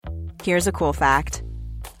Here's a cool fact.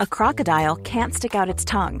 A crocodile can't stick out its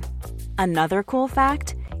tongue. Another cool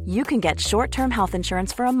fact, you can get short-term health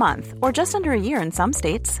insurance for a month or just under a year in some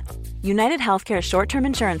states. United Healthcare short-term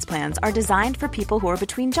insurance plans are designed for people who are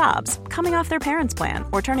between jobs, coming off their parents' plan,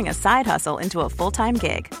 or turning a side hustle into a full-time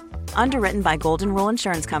gig. Underwritten by Golden Rule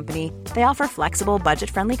Insurance Company, they offer flexible,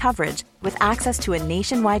 budget-friendly coverage with access to a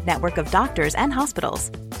nationwide network of doctors and hospitals.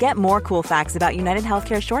 Get more cool facts about United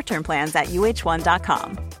Healthcare short-term plans at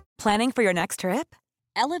uh1.com. Planning for your next trip?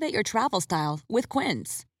 Elevate your travel style with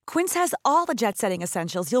Quince. Quince has all the jet-setting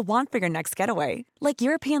essentials you'll want for your next getaway, like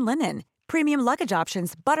European linen, premium luggage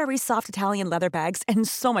options, buttery soft Italian leather bags, and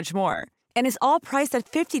so much more. And is all priced at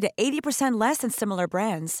 50 to 80% less than similar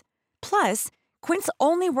brands. Plus, Quince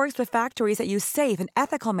only works with factories that use safe and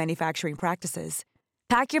ethical manufacturing practices.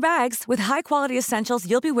 Pack your bags with high-quality essentials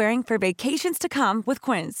you'll be wearing for vacations to come with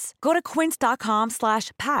Quince. Go to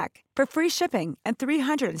quince.com/pack for free shipping and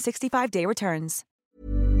 365-day returns.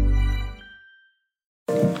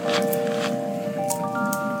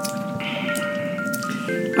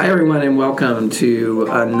 Hi, everyone, and welcome to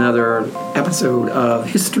another episode of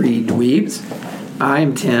History Dweebs.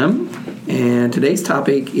 I'm Tim, and today's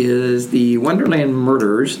topic is the Wonderland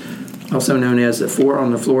murders, also known as the Four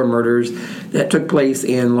on the Floor murders, that took place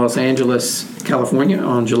in Los Angeles, California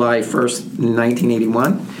on July 1st,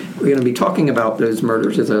 1981. We're going to be talking about those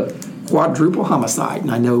murders as a quadruple homicide,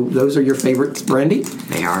 and I know those are your favorites, Brandy.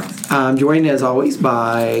 They are. I'm joined, as always,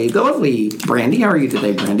 by the lovely Brandy. How are you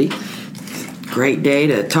today, Brandy? Great day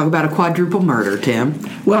to talk about a quadruple murder, Tim.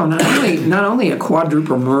 Well, not only a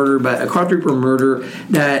quadruple murder, but a quadruple murder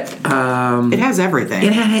that it has everything.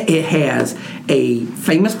 It has a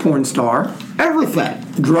famous porn star, Everything.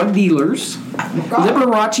 drug dealers,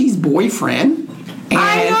 Liberace's boyfriend,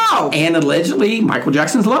 and allegedly Michael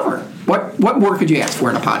Jackson's lover. What more could you ask for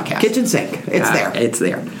in a podcast? Kitchen sink. It's there. It's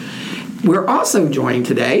there. We're also joined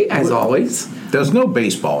today, as always. There's no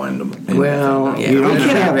baseball in them. Well, yeah, you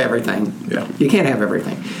can't have everything. Yeah. You can't have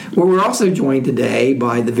everything. Well, we're also joined today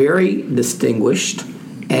by the very distinguished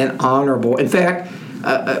and honorable, in fact,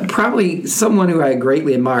 probably someone who I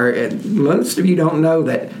greatly admire. And most of you don't know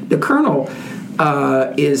that the Colonel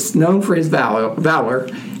is known for his valor,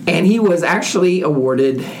 and he was actually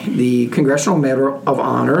awarded the Congressional Medal of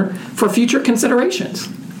Honor for future considerations.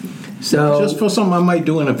 So, just for something I might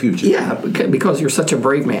do in the future. Yeah, because you're such a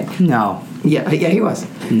brave man. No. Yeah, he was.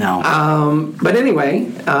 No. But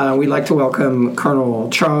anyway, we'd like to welcome Colonel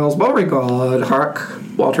Charles Beauregard Hark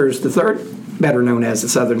Walters III, better known as the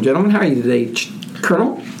Southern Gentleman. How are you today,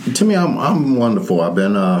 Colonel? To me, I'm wonderful. I've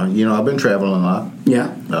been traveling a lot.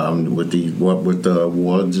 Yeah. With the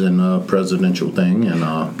awards and presidential thing, and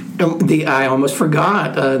I almost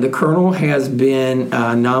forgot. The Colonel has been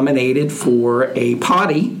nominated for a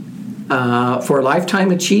potty. For a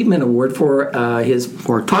Lifetime Achievement Award for his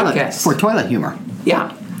podcast. For toilet humor.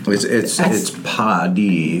 Yeah. It's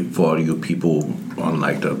PODD for you people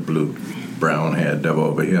unlike the blue-brown head devil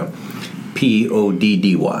over here.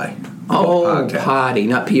 PODDY. Oh, potty,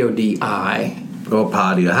 not PODI. Or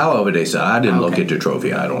potty, however they say. I didn't look at the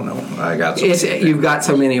trophy. I don't know. I got you've got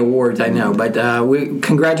so many awards, I know. But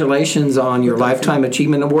congratulations on your Lifetime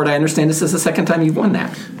Achievement Award. I understand this is the second time you've won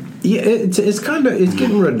that. Yeah, it's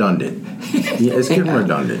getting redundant. Yeah, it's getting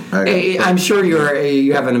redundant. I'm sure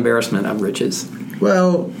you have an embarrassment of riches.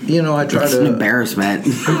 Well, I try It's to. an embarrassment.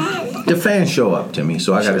 The fans show up to me,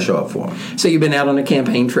 so I got to show up for them. So you've been out on the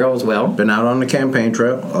campaign trail as well? Been out on the campaign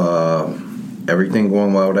trail. Everything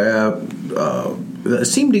going well there.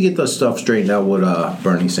 Seemed to get the stuff straightened out with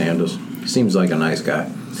Bernie Sanders. Seems like a nice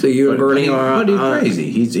guy. So you and Bernie are... But he's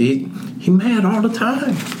crazy. He mad all the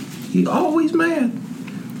time. He always mad.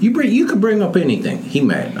 You could bring up anything. He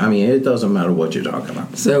mad. I mean, it doesn't matter what you're talking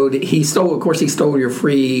about. So he stole your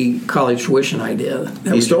free college tuition idea.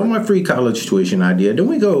 He stole my free college tuition idea. Then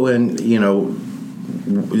we go and,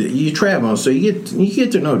 you travel, so you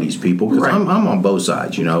get to know these people. Because right. I'm on both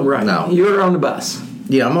sides, Right. Now, you're on the bus.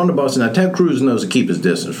 Yeah, I'm on the bus. Now, Ted Cruz knows to keep his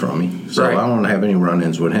distance from me. So right. I don't have any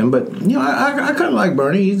run-ins with him. But, I kind of like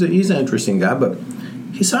Bernie. He's an interesting guy. But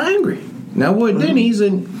he's so angry. Now, then he's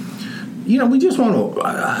in... we just want to...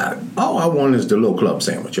 all I want is the little club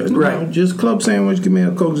sandwich. Right. Just club sandwich, give me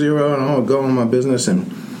a Coke Zero, and I'll go on my business. And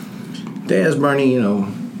they asked Bernie,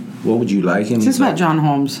 what would you like? And Is this about John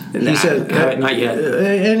Holmes? He said... not yet.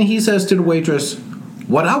 And he says to the waitress,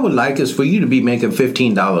 what I would like is for you to be making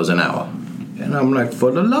 $15 an hour. And I'm like,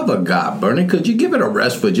 for the love of God, Bernie, could you give it a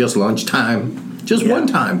rest for just lunchtime? Just one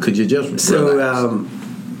time. Could you just relax?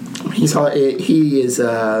 He's hard. It's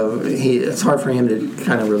hard for him to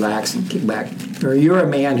kind of relax and kick back. Or you're a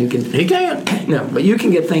man who can. He can't. No, but you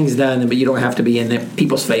can get things done, but you don't have to be in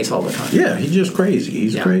people's face all the time. Yeah, he's just crazy.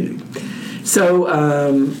 He's crazy. So,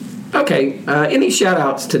 okay. Any shout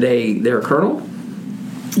outs today there, Colonel?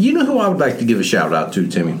 You know who I would like to give a shout out to,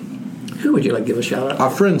 Timmy? Who would you like to give a shout out? Our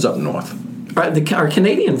friends up north. Our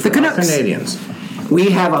Canadian friends. Canucks. Canadians.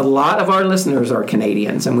 We have a lot of our listeners are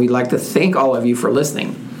Canadians, and we'd like to thank all of you for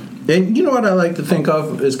listening. And you know what I like to think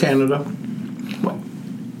of as Canada? What?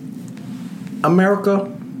 America,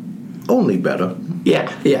 only better.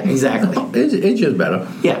 Yeah, exactly. It's just better.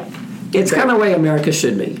 Yeah. It's kind of the way America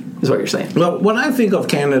should be, is what you're saying. Well, when I think of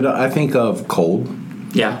Canada, I think of cold.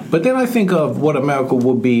 Yeah. But then I think of what America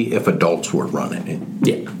would be if adults were running it.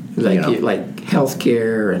 Yeah. Like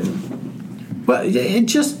healthcare and... But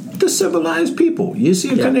it's just the civilized people. You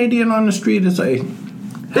see a Canadian on the street, it's like...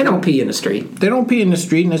 They don't pee in the street. They don't pee in the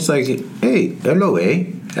street, and it's like, hey, hello,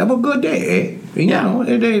 have a good day, and, you know,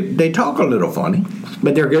 they talk a little funny.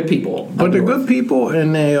 But they're good people. But they're good people,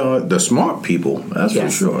 and they are the smart people, that's for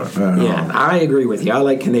sure. I agree with you. I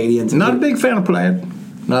like Canadians. Not a big fan of plaid.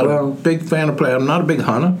 I'm not a big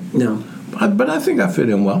hunter. No. But I think I fit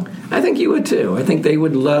in well. I think you would, too. I think they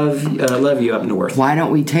would love you up north. Why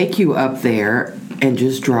don't we take you up there and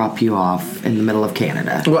just drop you off in the middle of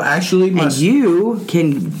Canada? Well, actually, you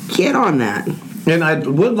can get on that. And I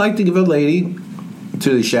would like to give a lady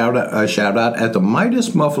a shout out at the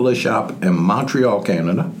Midas Muffler Shop in Montreal,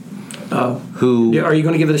 Canada. Who are you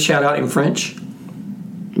going to give it a shout out in French?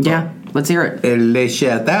 Yeah, let's hear it. Les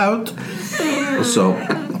shout out. So,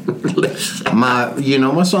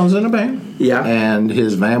 my son's in a band. Yeah, and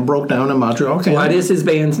his van broke down in Montreal, Canada. What is his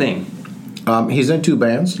band's name? He's in two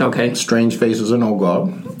bands. Okay. Strange Faces and Old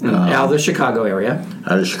God. Out of the Chicago area.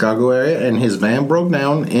 And his van broke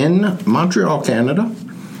down in Montreal, Canada.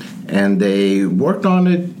 And they worked on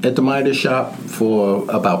it at the Midas shop for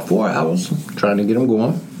about 4 hours, trying to get him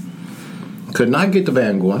going. Could not get the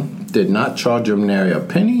van going. Did not charge him nary a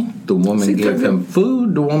penny. The woman gave him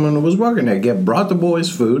food. The woman who was working there brought the boys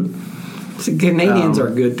food. See, Canadians are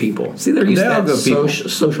good people. See, they're used to that good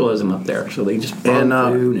socialism up there, so they just brought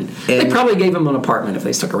food. And they probably gave them an apartment if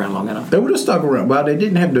they stuck around long enough. They would have stuck around. Well, they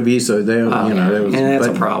didn't have the visa. And that's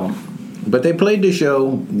a problem. But they played the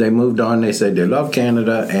show. They moved on. They said they love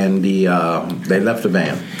Canada, and they left the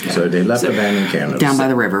van. So they left the van in Canada. Down by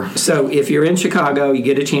the river. So if you're in Chicago, you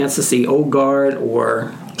get a chance to see Old Guard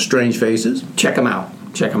or Strange Faces. Check them out.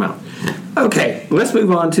 Okay, let's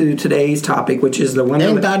move on to today's topic, which is the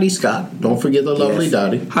Wonderland. And Dottie Scott. Don't forget the lovely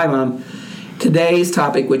Dottie. Hi, Mom. Today's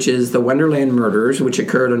topic, which is the Wonderland murders, which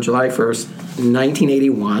occurred on July 1st,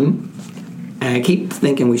 1981. And I keep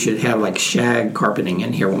thinking we should have like shag carpeting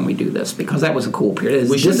in here when we do this because that was a cool period.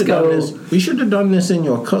 We should have done this in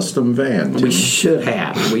your custom van. We should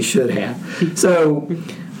have. So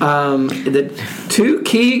the two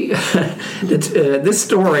key. This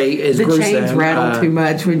story is gruesome. The chains rattle too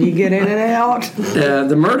much when you get in and out.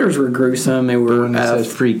 The murders were gruesome. They were. It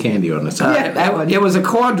says free candy on the side. It was a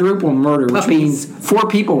quadruple murder, which means 4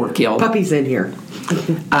 people were killed. Puppies in here.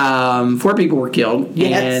 4 people were killed,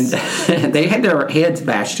 yes. And they had their heads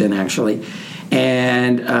bashed in, actually.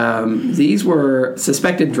 And these were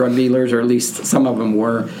suspected drug dealers, or at least some of them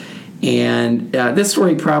were. And this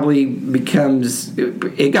story probably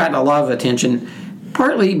it got a lot of attention,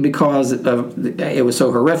 partly because it was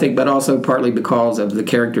so horrific, but also partly because of the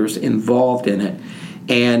characters involved in it.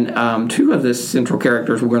 And 2 of the central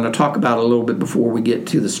characters we're going to talk about a little bit before we get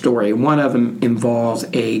to the story. One of them involves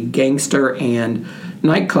a gangster and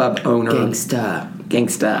nightclub owner.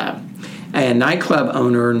 Gangsta. A nightclub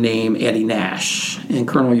owner named Eddie Nash. And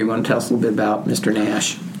Colonel, you're going to tell us a little bit about Mr.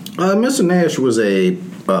 Nash. Mr. Nash was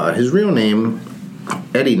his real name,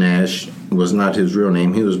 Eddie Nash, was not his real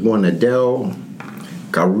name. He was born Adel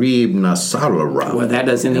Garib Nasarallah. Well,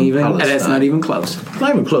 that's not even close. Not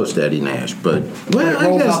even close to Eddie Nash, but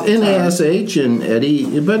I guess Nash and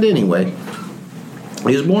Eddie. But anyway,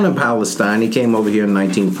 he was born in Palestine. He came over here in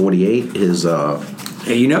 1948.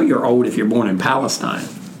 You're old if you're born in Palestine.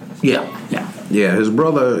 Yeah. His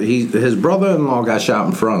brother-in-law got shot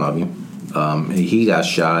in front of him. He got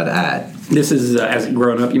shot at. This is as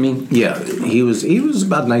grown up, you mean? Yeah, he was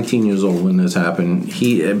about 19 years old when this happened.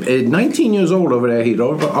 He at 19 years old over there, he'd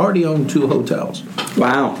already owned 2 hotels.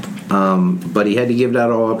 Wow. But he had to give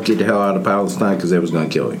that all up, get the hell out of Palestine because they was going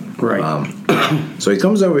to kill him. Right. So he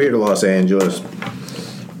comes over here to Los Angeles,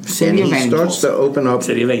 and he starts to open up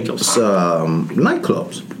City of Angels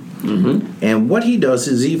nightclubs. Mm-hmm. And what he does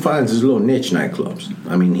is he finds his little niche nightclubs.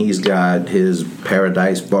 I mean, he's got his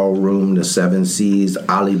Paradise Ballroom, the Seven Seas,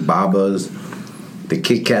 Alibaba's, the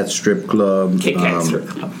Kit Kat Strip Club. Kit Kat Strip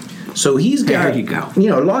Club. So he's got, There you go.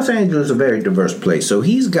 Los Angeles is a very diverse place. So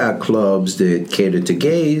he's got clubs that cater to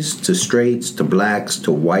gays, to straights, to blacks,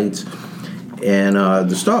 to whites, and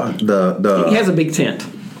He has a big tent.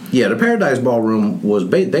 Yeah, the Paradise Ballroom was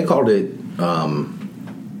they called it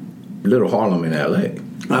Little Harlem in L.A.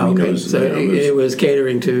 Okay, it was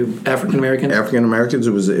catering to African Americans. African Americans.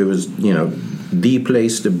 It was the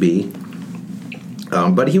place to be.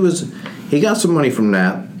 But he got some money from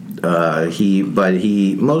that.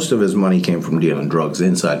 Most of his money came from dealing drugs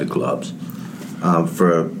inside the clubs.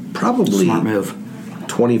 For probably Smart move.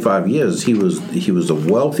 25 years, he was the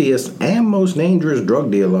wealthiest and most dangerous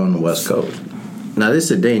drug dealer on the West Coast. Now,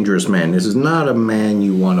 this is a dangerous man. This is not a man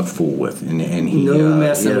you want to fool with. And he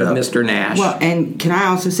messing with Mr. Nash. Well, and can I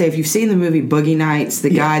also say, if you've seen the movie Boogie Nights, the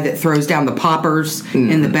guy that throws down the poppers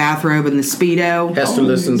in the bathrobe and the Speedo, has to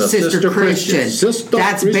listen to Sister Christian.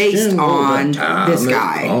 That's based on this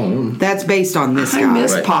guy. That's based on this guy. I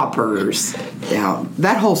miss poppers. Yeah,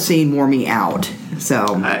 that whole scene wore me out. So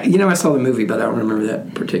I saw the movie, but I don't remember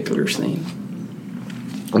that particular scene.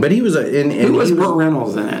 But he was who was Burt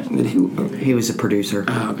Reynolds in it? he was a producer.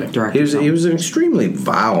 Oh, okay. Director. He was an extremely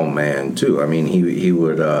vile man too. I mean, he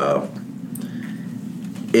would at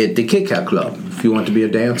the Kit Kat Club. If you want to be a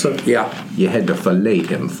dancer, you had to fillet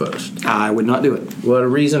him first. I would not do it. Well, the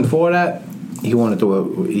reason for that, he wanted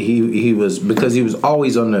to. He was because he was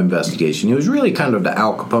always under investigation. He was really kind of the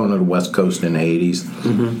Al Capone of the West Coast in the 80s.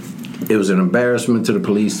 Mm-hmm. It was an embarrassment to the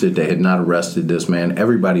police that they had not arrested this man.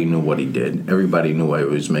 Everybody knew what he did. Everybody knew why he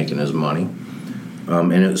was making his money.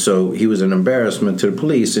 So he was an embarrassment to the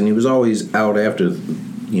police, and he was always out after,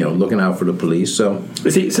 looking out for the police. So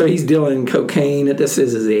he's dealing cocaine. This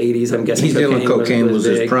is the 80s, I'm guessing. He's dealing cocaine was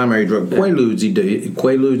his primary drug. Yeah.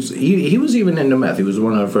 Quaaludes, he was even into meth. He was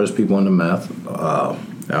one of the first people into meth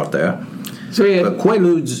out there. So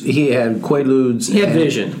Quaaludes, he had Quaaludes. He had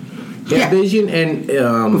vision. Vision, and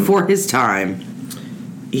before his time,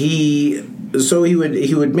 he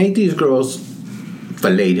would make these girls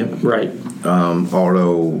fillet him, right?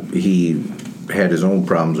 Although he had his own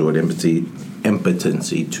problems with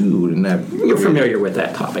impotency too, and that you're familiar with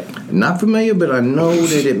that topic. Not familiar, but I know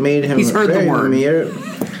that it made him. He's heard very the word. familiar.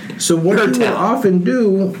 So what he would often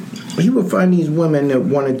do, he would find these women that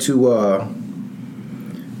wanted to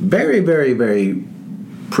very, very, very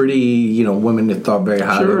pretty, women that thought very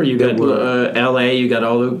highly. Sure, you got L.A., you got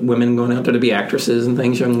all the women going out there to be actresses and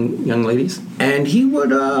things, young ladies. And he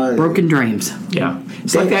would... Broken dreams. Yeah.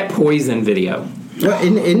 It's like that Poison video. Well,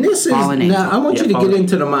 and this is... Now, I want you to get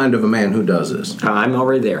into the mind of a man who does this. I'm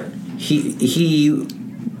already there. He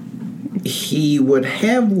would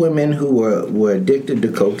have women who were addicted to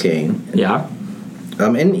cocaine. Yeah.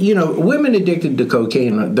 And women addicted to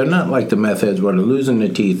cocaine, they're not like the meth heads where they're losing their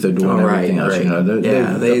teeth, they're doing everything else. Right.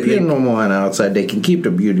 They appear normal on the outside. They can keep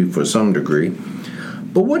their beauty for some degree.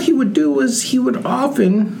 But what he would do is he would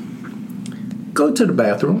often go to the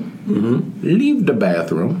bathroom, leave the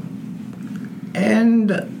bathroom,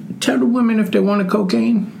 and tell the women if they wanted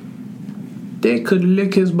cocaine, they could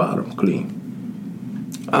lick his bottom clean.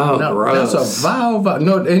 Oh, now, gross. That's a vile.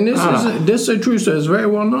 No, and this is a true story. It's very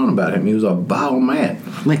well known about him. He was a vile man.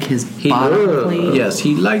 Lick his bottom clean. Yes,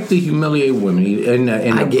 he liked to humiliate women. And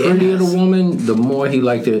the prettier the woman, the more he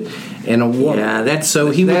liked it. And a woman. Yeah, that's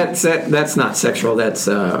not sexual. That's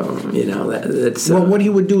that's. Well, what he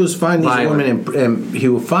would do is find these women, and he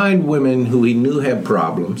would find women who he knew had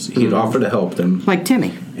problems. He'd offer to help them, like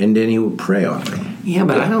Timmy, and then he would prey on them. Yeah,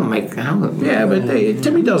 but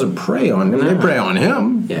Timmy doesn't prey on them. They prey on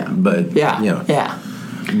him. Yeah, but yeah.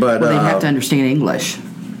 But they have to understand English.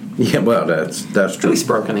 Yeah, well, that's true. At least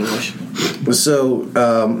broken English. So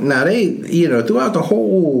now they, throughout the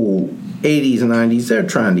whole 80s and 90s, they're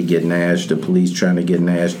trying to get Nash. The police trying to get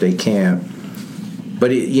Nash. They can't.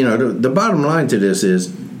 But the bottom line to this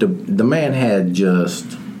is the man had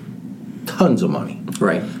just tons of money.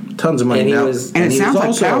 Right. Tons of money. And he now, was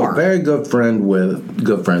also a very good friends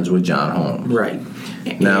with John Holmes. Right.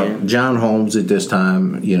 Now, John Holmes at this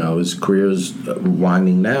time, his career's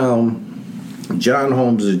winding down. John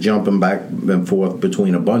Holmes is jumping back and forth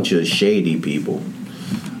between a bunch of shady people,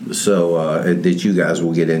 so that you guys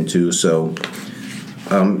will get into. So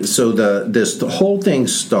the whole thing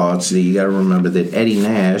starts. You got to remember that Eddie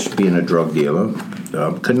Nash, being a drug dealer,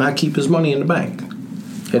 could not keep his money in the bank.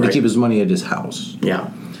 Had to keep his money at his house. Yeah.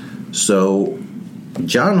 So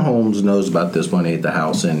John Holmes knows about this money at the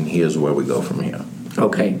house, and here's where we go from here.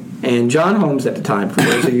 Okay. And John Holmes at the time, for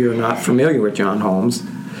those of you who are not familiar with John Holmes,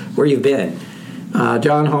 where you've been,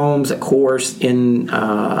 John Holmes, of course, in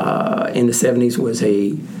the 70s was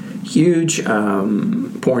a huge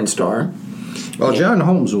porn star. Oh, John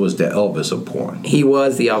Holmes was the Elvis of porn. He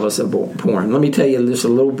was the Elvis of porn. Let me tell you just a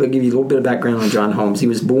little bit, give you a little bit of background on John Holmes. He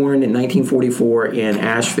was born in 1944 in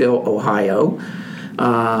Asheville, Ohio.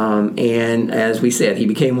 And as we said, he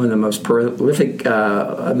became one of the most prolific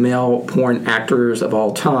male porn actors of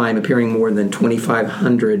all time, appearing in more than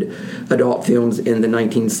 2,500 adult films in the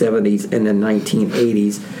 1970s and the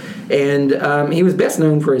 1980s. And he was best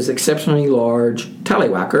known for his exceptionally large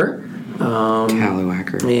tallywhacker.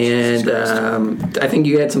 Tallywhacker. And I think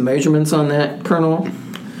you had some measurements on that, Colonel.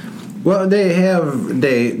 Well, they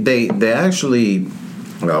actually,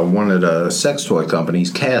 one of the sex toy companies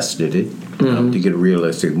casted it to get a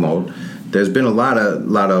realistic mold. There's been a lot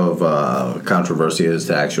of controversy as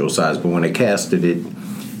to actual size, but when they casted it,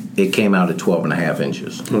 it came out at 12.5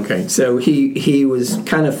 inches. Okay, so he was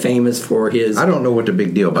kind of famous for his... I don't know what the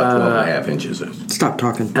big deal about 12.5 inches is. Stop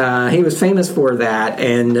talking. He was famous for that,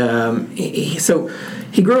 and so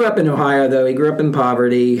he grew up in Ohio, though. He grew up in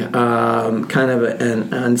poverty, kind of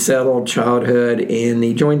an unsettled childhood, and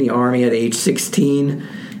he joined the Army at age 16,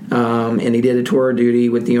 and he did a tour of duty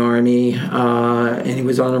with the Army, and he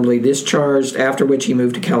was honorably discharged, after which he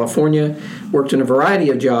moved to California, worked in a variety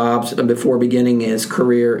of jobs before beginning his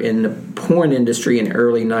career in the porn industry in the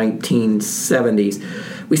early 1970s.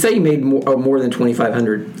 We say he made more than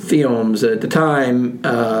 2,500 films. At the time,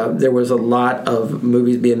 there was a lot of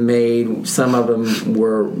movies being made. Some of them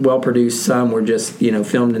were well-produced. Some were just,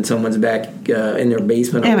 filmed in someone's back in their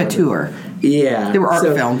basement. Amateur. Yeah. They were art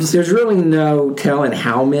films. There's really no telling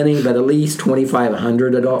how many, but at least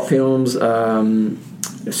 2,500 adult films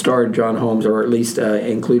starred John Holmes, or at least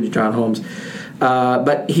included John Holmes.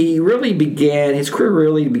 But his career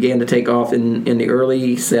really began to take off in the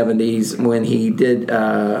early 70s when he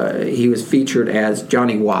was featured as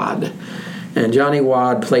Johnny Wad. And Johnny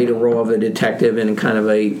Wad played a role of a detective in kind of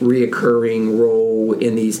a reoccurring role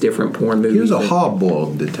in these different porn movies. He was a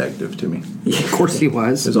hard-boiled detective to me. Yeah, of course he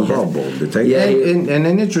was. He was a hard-boiled detective. Yeah, and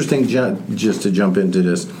an interesting, just to jump into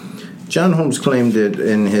this, John Holmes claimed that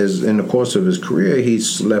in the course of his career, he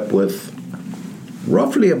slept with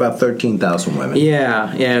roughly about 13,000 women.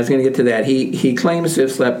 Yeah, I was going to get to that. He claims to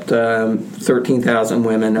have slept 13,000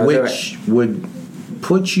 women. Which would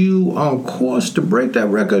put you on course to break that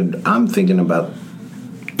record, I'm thinking about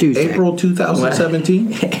Tuesday. April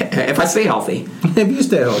 2017. If I stay healthy. If you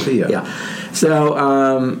stay healthy, yeah. So,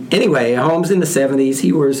 anyway, Holmes in the 70s,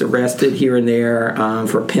 he was arrested here and there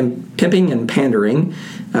for pimping and pandering.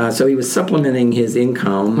 So he was supplementing his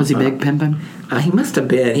income. Was he big pimping? He must have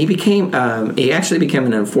been. He actually became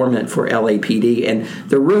an informant for LAPD, and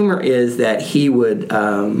the rumor is that he would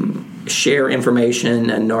share information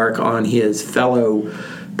and narc on his fellow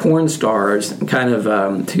porn stars, kind of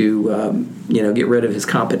to get rid of his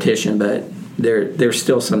competition. But there's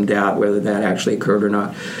still some doubt whether that actually occurred or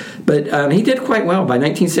not. But he did quite well. By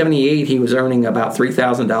 1978, he was earning about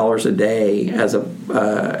 $3,000 a day as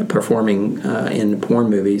performing in porn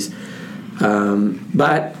movies.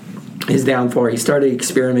 But his downfall, he started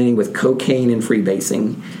experimenting with cocaine and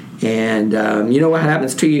freebasing. And you know what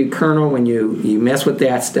happens to you, Colonel, when you mess with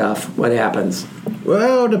that stuff? What happens?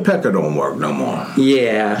 Well, the pecker don't work no more.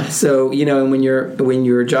 Yeah. So, when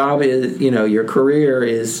your job is, your career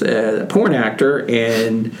is a porn actor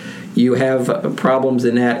and you have problems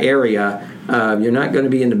in that area, you're not going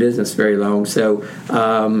to be in the business very long. So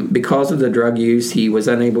because of the drug use, he was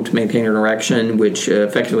unable to maintain an erection, which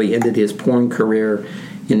effectively ended his porn career.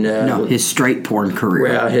 His straight porn career.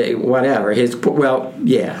 Well, whatever. In the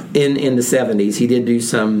 70s, he did do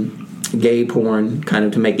some gay porn, kind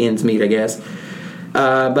of to make ends meet, I guess.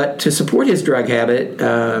 But to support his drug habit,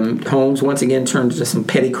 Holmes once again turned to some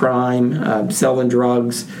petty crime, selling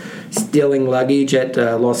drugs, stealing luggage at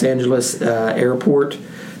Los Angeles airport.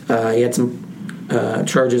 He had some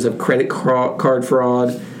charges of credit card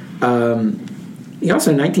fraud. He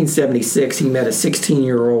also, in 1976, he met a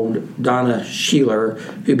 16-year-old Donna Sheeler,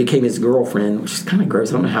 who became his girlfriend, which is kind of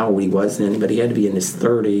gross. I don't know how old he was then, but he had to be in his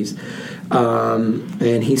 30s.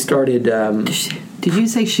 And he started... Did you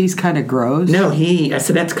say she's kind of gross? No, I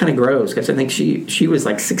said that's kind of gross, because I think she was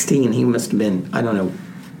like 16. He must have been, I don't know,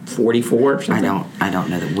 44 or something. I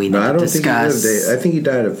don't know that we need to discuss. I think he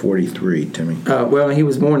died at 43, Timmy. Well, he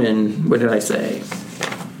was born in, what did I say?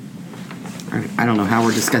 I don't know how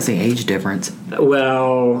we're discussing age difference.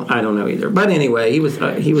 Well, I don't know either. But anyway, he was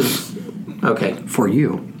okay. For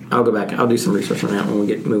you. I'll go back. I'll do some research on that when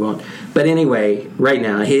we move on. But anyway, right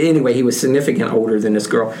now, he was significantly older than this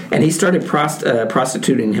girl. And he started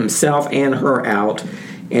prostituting himself and her out,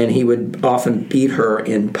 and he would often beat her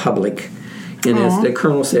in public. And as the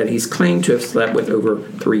Colonel said, he's claimed to have slept with over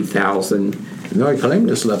 3,000. No, he claimed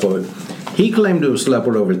to sleep with. He claimed to have slept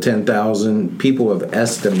with over 10,000. People have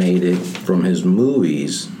estimated from his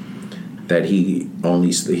movies that he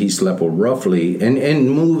slept with roughly, and in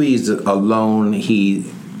movies alone, he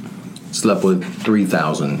slept with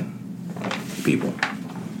 3,000 people.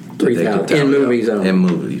 3,000 in movies only. In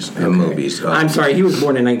movies. I'm sorry, he was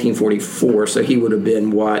born in 1944, so he would have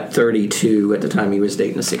been 32 at the time he was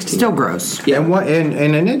dating a 16. Still gross. Yeah.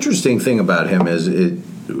 And an interesting thing about him is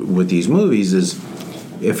with these movies is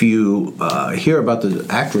if you hear about the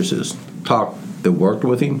actresses talk that worked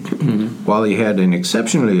with him, while he had an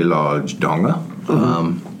exceptionally large donga,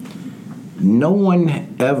 no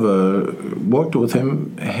one ever worked with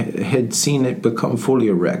him had seen it become fully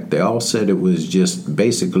erect. They all said it was just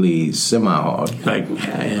basically semi-hard.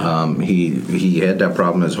 He had that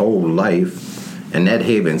problem his whole life, and Ned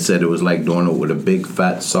Haven said it was like doing it with a big,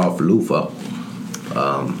 fat, soft loofah.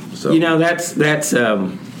 So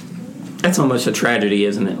that's almost a tragedy,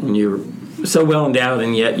 isn't it? When you're so well endowed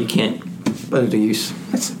and yet you can't put it to use.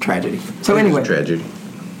 That's a tragedy. So anyway, tragedy.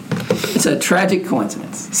 It's a tragic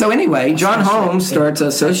coincidence. So anyway, John Holmes starts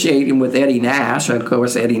associating with Eddie Nash. Of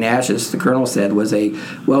course, Eddie Nash, as the Colonel said, was a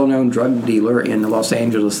well-known drug dealer in the Los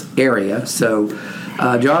Angeles area. So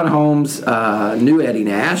John Holmes knew Eddie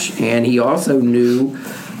Nash, and he also knew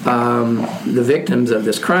the victims of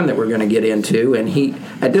this crime that we're going to get into. And he,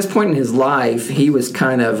 at this point in his life, he was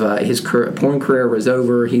kind of his porn career was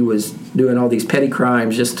over. He was doing all these petty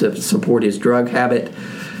crimes just to support his drug habit.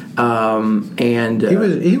 And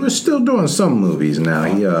he was still doing some movies. Now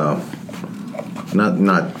he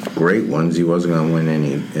not great ones. He wasn't going to win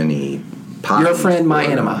any. Your Friend, My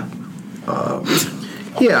Enema.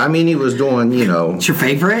 Yeah, I mean he was doing It's your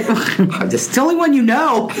favorite? It's the only one you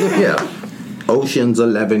know. Yeah. Ocean's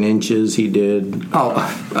 11 Inches he did. Oh,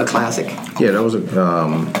 a classic. Yeah, that was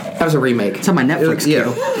a remake. It's on my Netflix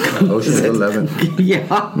queue. Ocean's 11. Yeah.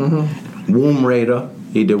 Mm-hmm. Womb Raider.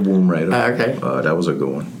 He did Womb Raider. Okay. That was a good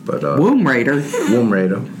one. But Womb Raider? Womb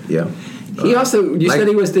Raider, yeah. He also, said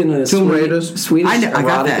he was in a Swedish I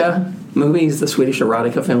got erotica that. movies, the Swedish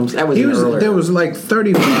erotica films. That was earlier. There was like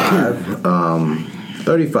 35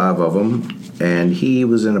 of them, and he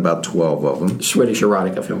was in about 12 of them. Swedish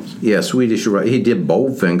erotica films. Yeah, Swedish erotica. He did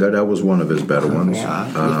Goldfinger. That was one of his better ones.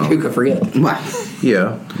 Yeah. Who could forget?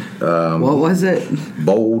 Yeah. What was it?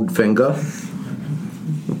 Goldfinger.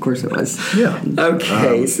 Of course it was. Yeah.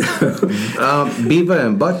 Okay. Beaver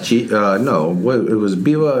and Butt Cheek. No, it was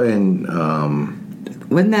Beaver and.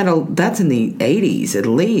 Wasn't that that's in the 80s at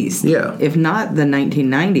least? Yeah. If not the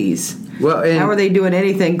 1990s. Well, how are they doing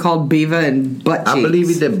anything called Beaver and Butt Cheeks? I believe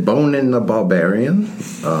he did Bonin the Barbarian.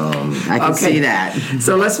 I can see that.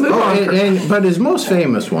 So let's move on. But his most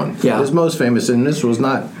famous one, his most famous, and this was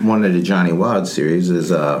not one of the Johnny Wilde series,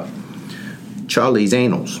 is Charlie's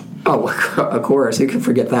Annals. Oh, of course. Who can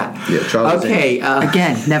forget that? Yeah, Charlie's Annals.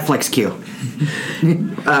 Again, Netflix queue.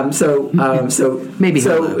 So maybe.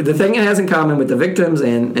 So the thing it has in common with the victims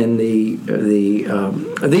and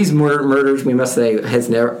these murders, we must say, has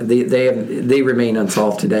never they remain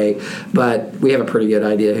unsolved today. But we have a pretty good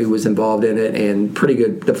idea who was involved in it, and pretty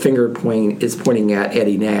good. The finger is pointing at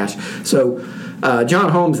Eddie Nash. So John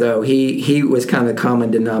Holmes, though, he was kind of the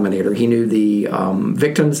common denominator. He knew the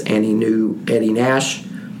victims, and he knew Eddie Nash.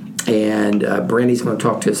 And Brandy's going to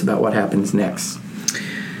talk to us about what happens next.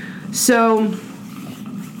 So,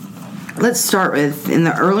 let's start with, in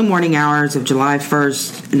the early morning hours of July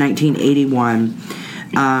 1st, 1981,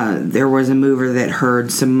 there was a mover that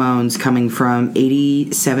heard some moans coming from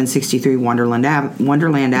 8763 Wonderland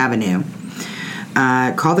Avenue.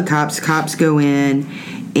 Called the cops. Cops go in,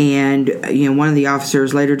 and one of the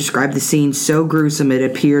officers later described the scene so gruesome it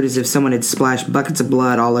appeared as if someone had splashed buckets of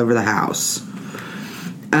blood all over the house.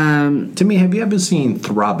 Timmy, have you ever seen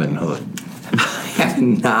Robin Hood? I have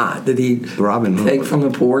not. Did he Robin Hood take from the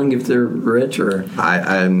poor and give to the rich, or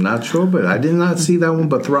I'm not sure, but I did not see that one.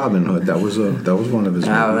 But Robin Hood, that was one of his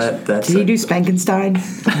movies. Did he do Spankenstein?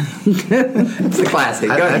 It's a classic.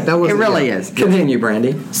 It really is. Continue,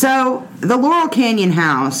 Brandy. So the Laurel Canyon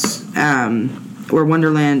house, where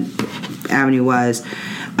Wonderland Avenue was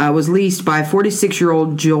leased by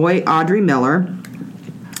 46-year-old Joy Audrey Miller.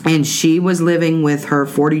 And she was living with her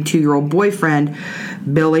 42-year-old boyfriend,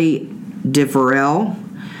 Billy DeVarell.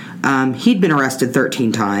 He'd been arrested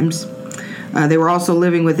 13 times. They were also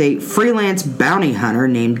living with a freelance bounty hunter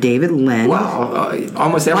named David Lynn. Wow,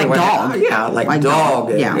 almost everyone. Like Dog. Like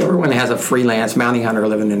Dog. Yeah. Everyone has a freelance bounty hunter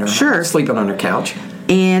living in their house, sleeping on their couch.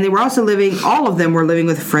 And they were also all of them were living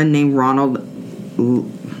with a friend named Ronald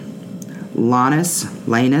Lanus,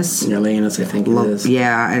 I think it is.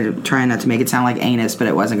 Yeah, I'm trying not to make it sound like anus, but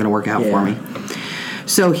it wasn't going to work out for me.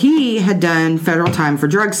 So he had done federal time for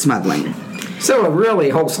drug smuggling. So a really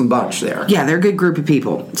wholesome bunch there. Yeah, they're a good group of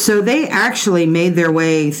people. So they actually made their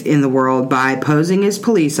way in the world by posing as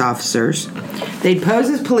police officers. They'd pose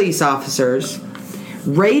as police officers,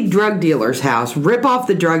 raid drug dealers' house, rip off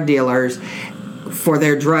the drug dealers for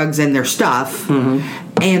their drugs and their stuff,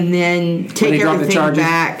 and then take everything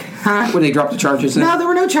back. Huh? Would they drop the charges? No, there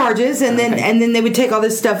were no charges, and then they would take all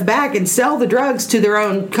this stuff back and sell the drugs to their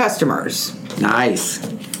own customers. Nice.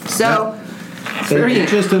 So, And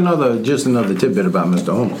just another tidbit about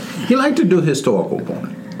Mr. Holmes. He liked to do historical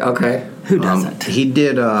porn. Okay. who doesn't? He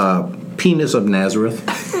did Penis of Nazareth.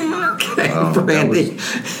 Okay, Brandy.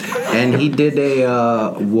 And he did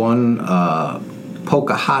a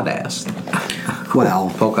Pocahontas.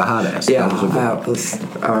 Well, Pocahontas. Yeah, That was a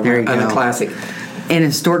good one. There you and go. a classic. and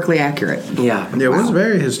historically accurate. Yeah. It was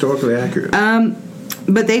very historically accurate.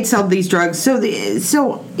 But they'd sell these drugs, so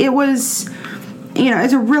it was,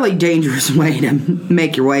 it's a really dangerous way to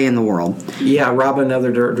make your way in the world. Yeah, robbing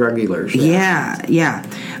other drug dealers. Yeah.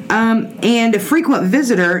 And a frequent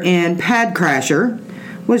visitor and pad crasher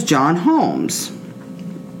was John Holmes.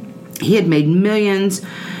 He had made millions,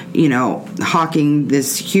 hawking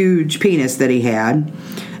this huge penis that he had.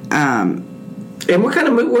 And what kind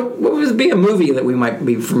of what would be a movie that we might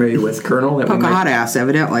be familiar with, Colonel? That Pocahontas,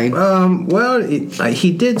 evidently. Well,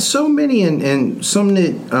 he did so many, and some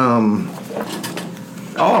that.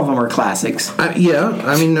 All of them are classics. Yeah,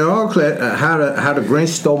 I mean they're all how the Grinch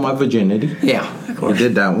Stole My Virginity. Yeah, of course. He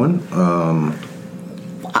did that one.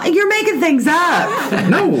 You're making things up.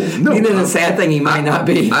 No. Even the sad thing, he might not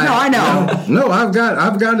be. I know. No, I've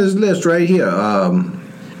got his list right here.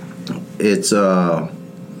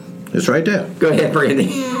 It's right there. Go ahead, Brandy.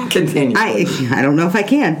 Continue. I don't know if I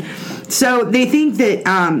can. So they think that.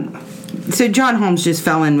 So John Holmes just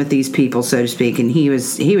fell in with these people, so to speak, and he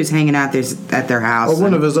was hanging out at their house. Well,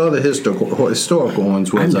 one of his other historical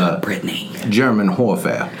ones was Brittany. German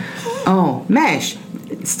warfare. Oh, MASH.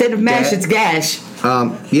 Instead of MASH, it's GASH.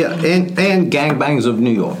 Yeah, and gangbangs of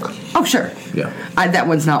New York. Oh, sure. Yeah. That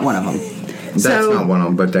one's not one of them. That's not one of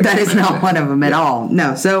them, but that is not one of them at all.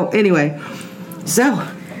 No. So anyway,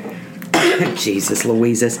 Jesus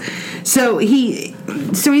Louises. So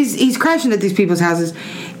he's crashing at these people's houses,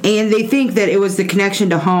 and they think that it was the connection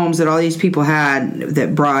to Holmes that all these people had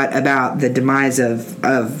that brought about the demise of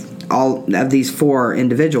all of these four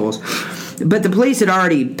individuals. But the police had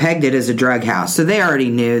already pegged it as a drug house, so they already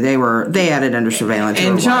knew they had it under surveillance.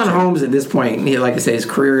 And John Holmes, at this point, like I say, his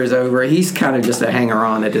career is over. He's kind of just a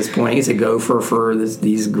hanger-on at this point. He's a gopher for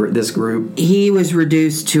this group. He was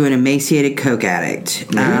reduced to an emaciated coke addict.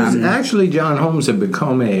 Actually, John Holmes had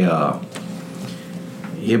become a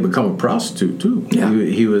prostitute too. Yeah.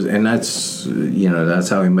 He was, and that's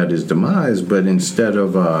how he met his demise. But instead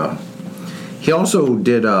of, he also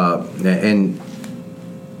did and.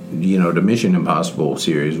 The Mission Impossible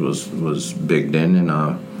series was big then, and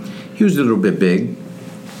he was a little bit big,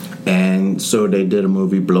 and so they did a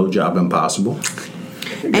movie, Blowjob Impossible,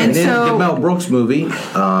 and then the Mel Brooks movie.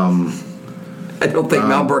 I don't think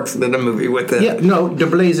Mel Brooks did a movie with it. Yeah, no, the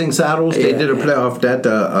Blazing Saddles. They did a play off that,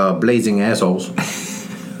 Blazing Assholes.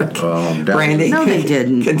 Brandy, no, they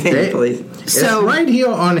didn't. Continue, please. So it's right here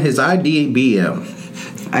on his IDBM.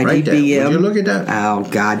 Right there. Would you look at that? Oh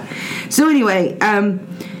God. So anyway,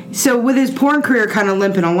 so with his porn career kind of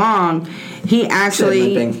limping along, he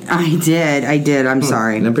actually... I did. I'm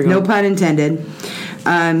sorry. No pun intended.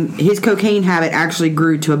 His cocaine habit actually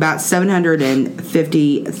grew to about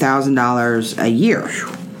 $750,000 a year.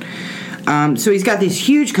 So he's got this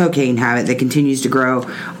huge cocaine habit that continues to grow,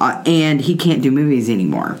 and he can't do movies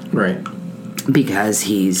anymore. Right. Because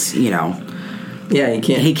he's, Yeah, he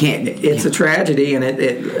can't. He can't. It's a tragedy, and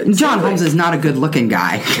it John Holmes is not a good-looking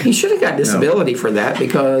guy. He should have got disability for that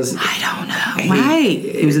because I don't know. Right?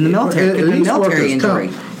 He was in the military. Military injury.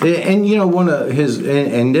 And one of his,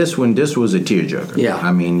 and this was a tearjerker. Yeah.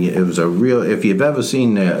 I mean, it was a real. If you've ever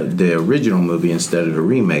seen the original movie instead of the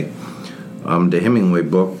remake, the Hemingway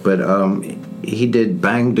book, but he did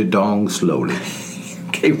Bang the Dong Slowly.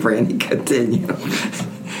 Okay, Brandy, continue.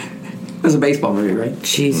 It was a baseball movie, right?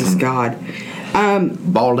 Jesus God.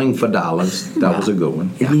 Balling for Dollars. That was a good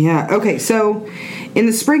one. Yeah. Okay. So, in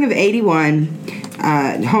the spring of '81,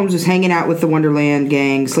 Holmes was hanging out with the Wonderland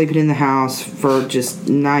gang, sleeping in the house for just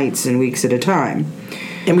nights and weeks at a time.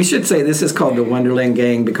 And we should say this is called the Wonderland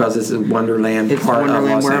Gang because this is Wonderland. It's part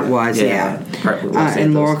Wonderland of where it was. Yeah.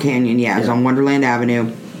 In Laurel Canyon. Yeah, it was on Wonderland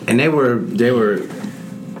Avenue. And they were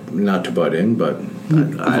not to butt in, but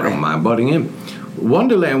I don't mind butting in.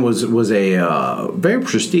 Wonderland was a very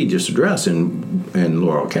prestigious address in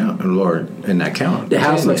Laurel County, in that county. The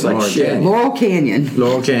house looks like shit. Laurel Canyon.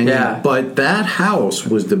 Laurel Canyon. Yeah. But that house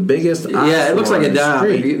was the biggest. Yeah, it looks like a dump.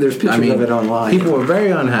 There's pictures of it online. People were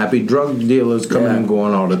very unhappy. Drug dealers coming and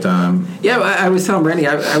going all the time. Yeah, I was telling Brandy,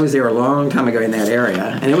 I was there a long time ago in that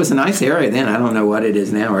area, and it was a nice area then. I don't know what it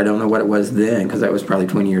is now, or I don't know what it was then, because that was probably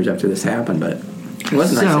 20 years after this happened, but it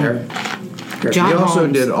was a nice area. John He also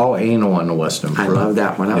Holmes did All Anal on the Western Front. I love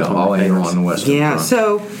that one. That was one of All my Anal favorites. on the Western Yeah, Front.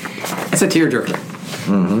 so It's a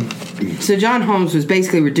tearjerker. so John Holmes was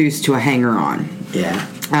basically reduced to a hanger-on. Yeah.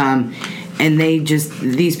 And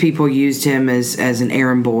these people used him as an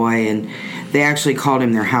errand boy, and they actually called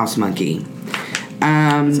him their house monkey.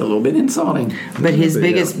 It's a little bit insulting. But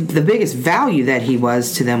the biggest value that he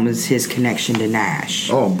was to them was his connection to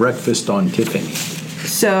Nash. Oh, Breakfast on Tiffany.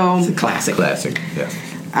 So It's a classic. Classic, yeah.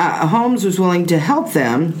 Holmes was willing to help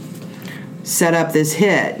them set up this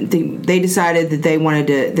hit. They decided that they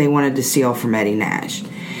wanted to steal from Eddie Nash,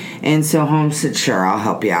 and so Holmes said, "Sure, I'll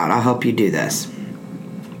help you out. I'll help you do this."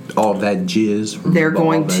 All that jizz. They're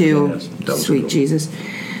going to sweet cool. Jesus. So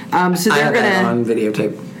I they're have that on gonna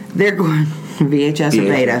videotape. they're going VHS and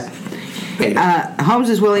Beta. Holmes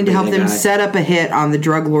is willing to help them set up a hit on the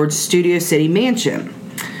drug lord's Studio City mansion.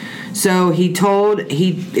 So he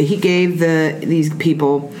gave these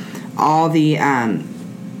people all the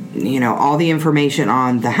all the information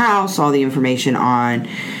on the house, all the information on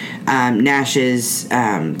Nash's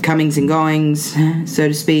comings and goings, so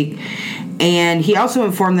to speak. And he also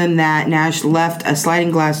informed them that Nash left a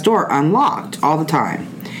sliding glass door unlocked all the time.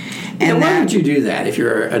 And why would you do that if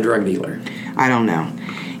you're a drug dealer? I don't know.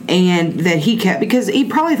 And that he kept, because he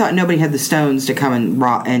probably thought nobody had the stones to come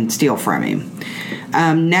and steal from him.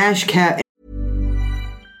 Nash kept.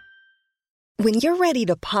 When you're ready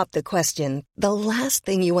to pop the question, the last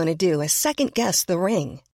thing you want to do is second-guess the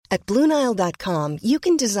ring. At BlueNile.com, you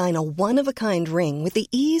can design a one-of-a-kind ring with the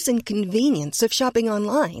ease and convenience of shopping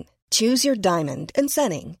online. Choose your diamond and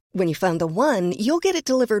setting. When you find the one, you'll get it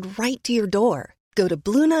delivered right to your door. Go to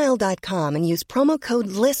BlueNile.com and use promo code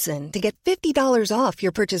LISTEN to get $50 off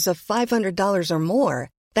your purchase of $500 or more.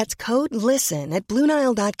 That's code LISTEN at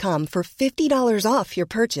BlueNile.com for $50 off your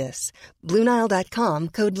purchase. BlueNile.com,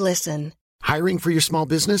 code LISTEN. Hiring for your small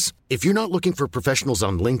business? If you're not looking for professionals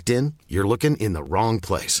on LinkedIn, you're looking in the wrong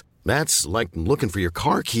place. That's like looking for your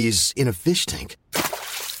car keys in a fish tank.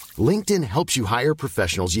 LinkedIn helps you hire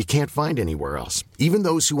professionals you can't find anywhere else, even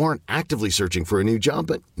those who aren't actively searching for a new job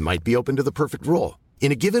but might be open to the perfect role.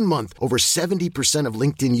 In a given month, over 70% of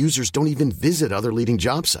LinkedIn users don't even visit other leading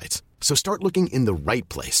job sites. So start looking in the right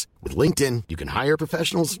place. With LinkedIn, you can hire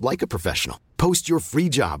professionals like a professional. Post your free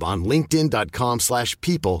job on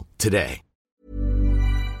linkedin.com/people today.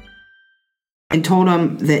 And told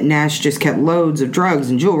him that Nash just kept loads of drugs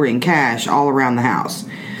and jewelry and cash all around the house.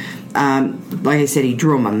 Like I said, he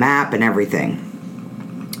drew him a map and everything.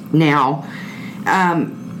 Now,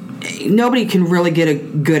 nobody can really get a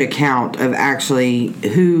good account of actually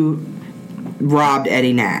who robbed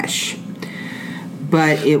Eddie Nash.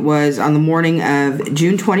 But it was on the morning of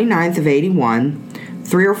June 29th of 81,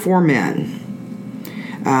 3 or 4 men.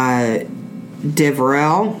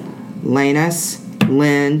 Deverell, Lanus,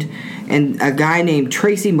 Lind, and a guy named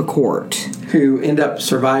Tracy McCourt. Who end up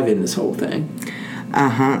surviving this whole thing.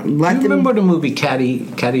 Uh-huh. You remember the movie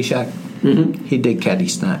Caddyshack? Mm-hmm. He did Caddy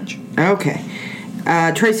Snatch. Okay.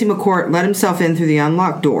 Tracy McCourt let himself in through the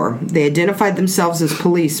unlocked door. They identified themselves as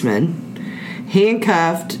policemen,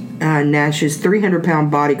 handcuffed Nash's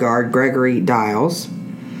 300-pound bodyguard, Gregory Dials.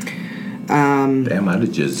 Damn, I'd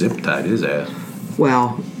have just zip-tied his ass.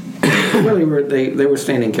 Well, they were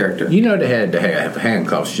standing character. You know they had to have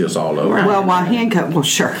handcuffs just all over. Right. well, while handcuffed, well,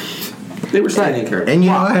 sure. They were standing character. And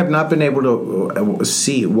I have not been able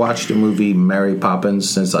to watch the movie Mary Poppins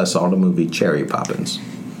since I saw the movie Cherry Poppins.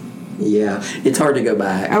 Yeah, it's hard to go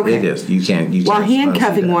back. Okay. It is. You can't. While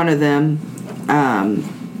handcuffing one of them,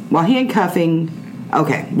 while handcuffing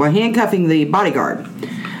the bodyguard,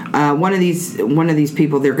 one of these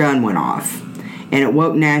people, their gun went off, and it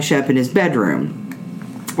woke Nash up in his bedroom,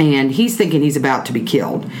 and he's thinking he's about to be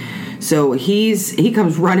killed. So he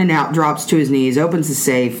comes running out, drops to his knees, opens the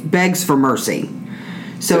safe, begs for mercy.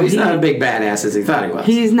 So he's not a big badass as he thought he was.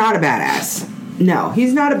 He's not a badass. No,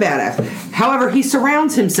 he's not a badass. However, he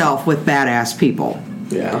surrounds himself with badass people.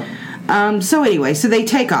 Yeah. So anyway, so they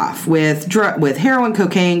take off with heroin,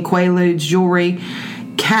 cocaine, Quaaludes, jewelry,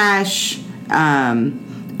 cash, about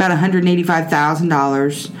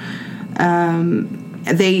 $185,000.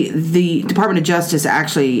 The Department of Justice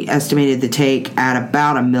actually estimated the take at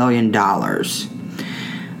about $1 million.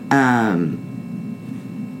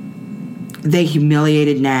 they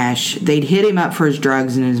humiliated Nash. They'd hit him up for his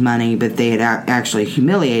drugs and his money, but they had actually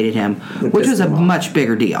humiliated him, which was a much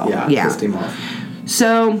bigger deal. Yeah, pissed him off.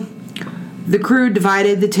 So the crew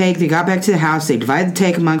divided the take. They got back to the house. They divided the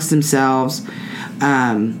take amongst themselves.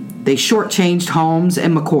 They shortchanged Holmes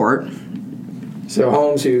and McCourt. So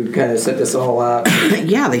Holmes, who kind of set this all up,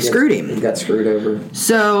 yeah, they screwed him. He got screwed over.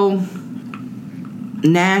 So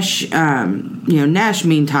Nash, Nash,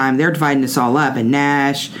 meantime, they're dividing this all up, and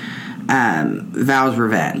Nash vows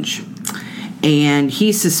revenge. And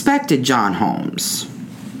he suspected John Holmes.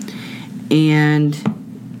 And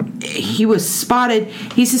he was spotted.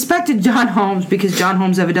 He suspected John Holmes because John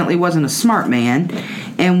Holmes evidently wasn't a smart man,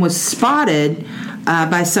 and was spotted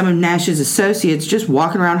by some of Nash's associates just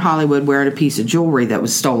walking around Hollywood wearing a piece of jewelry that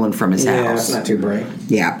was stolen from his house. Yeah, that's not too bright.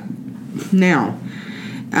 Yeah. Now,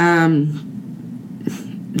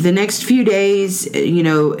 the next few days,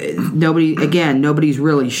 nobody's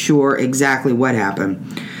really sure exactly what happened.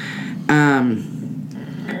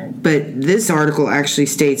 But this article actually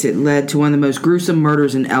states it led to one of the most gruesome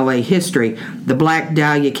murders in L.A. history, the Black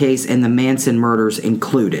Dahlia case and the Manson murders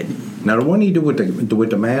included. Now, the one he did with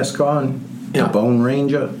the mask on, the Bone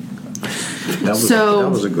Ranger, that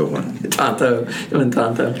was a good one.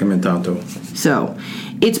 Him and Tonto. So,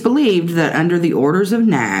 it's believed that under the orders of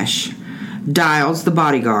Nash, Dials, the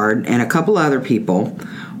bodyguard, and a couple other people,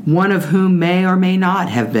 one of whom may or may not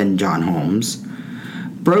have been John Holmes,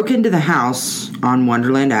 broke into the house on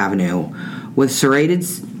Wonderland Avenue with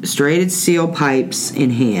serrated steel pipes in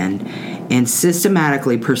hand and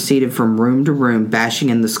systematically proceeded from room to room, bashing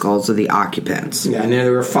in the skulls of the occupants. Yeah, and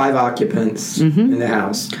there were 5 occupants in the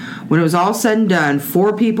house. When it was all said and done,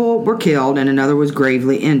 4 people were killed and another was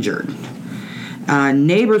gravely injured.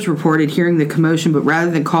 Neighbors reported hearing the commotion, but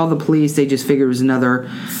rather than call the police, they just figured it was another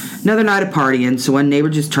night of partying, so one neighbor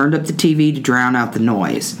just turned up the TV to drown out the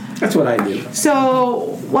noise. That's what I do.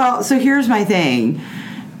 So here's my thing.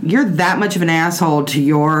 You're that much of an asshole to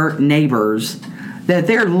your neighbors that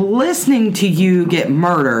they're listening to you get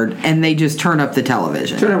murdered, and they just turn up the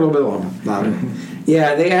television. Turn it a little bit louder.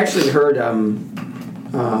 Yeah, they actually heard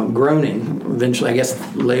groaning eventually, I guess,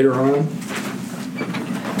 later on.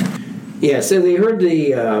 Yeah, so they heard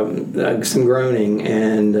some groaning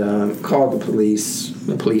and called the police.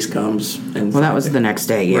 The police comes. That was the next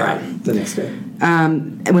day, yeah. Right, the next day.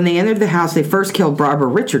 When they entered the house, they first killed Barbara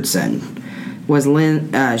Richardson. She was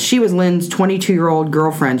Lynn's 22-year-old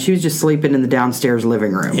girlfriend. She was just sleeping in the downstairs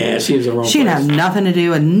living room. Yeah, she was the wrong place. She didn't have nothing to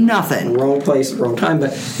do with nothing. Wrong place, wrong time,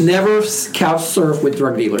 but never couch surf with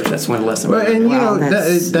drug dealers. That's one lesson. Well, and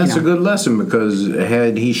that's a good lesson, because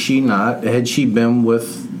had she been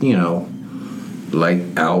with, like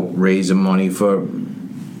out raising money for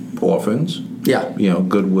orphans,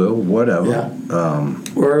 Goodwill, whatever,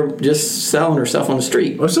 or just selling herself on the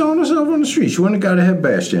street, she wouldn't have got her head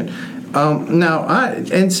bashed in. Now,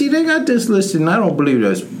 they got this listed, and I don't believe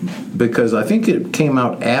this because I think it came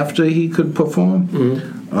out after he could perform.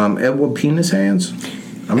 Mm-hmm. Edward Penis Hands.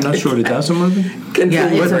 I'm not sure that that's a movie.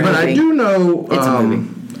 But I do know. It's a movie.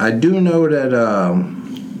 I do know that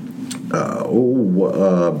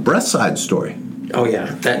Breast Side Story. Oh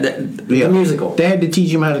yeah, the musical. They had to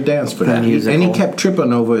teach him how to dance for that, and he kept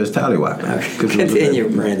tripping over his tallywhacker. Continue,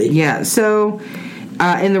 Brandy. Yeah. So,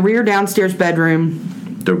 in the rear downstairs bedroom.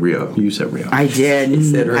 The rear. You said rear. I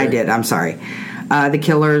did. I did. I'm sorry. The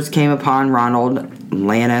killers came upon Ronald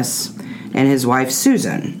Lannis and his wife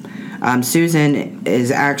Susan. Susan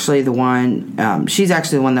is actually the one. She's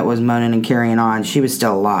actually the one that was moaning and carrying on. She was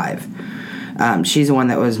still alive. She's the one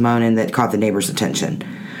that was moaning that caught the neighbors' attention.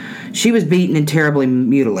 She was beaten and terribly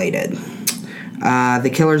mutilated. The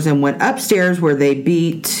killers then went upstairs where they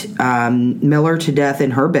beat Miller to death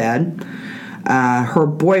in her bed. Her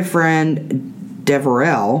boyfriend,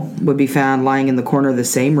 Deverell, would be found lying in the corner of the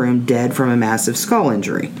same room, dead from a massive skull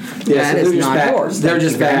injury. Yeah, that is not yours. They're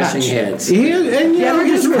just bashing heads. They're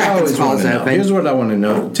just cracking skulls open. Here's what I want to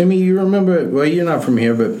know. Timmy, you remember, well, you're not from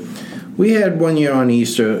here, but we had one year on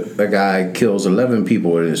Easter, a guy kills 11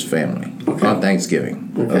 people with his family on Thanksgiving.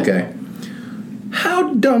 Okay.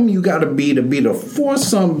 How dumb you got to be a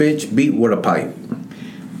four-some bitch beat with a pipe?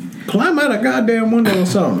 Climb out a goddamn window or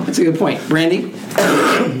something. That's a good point. Brandy?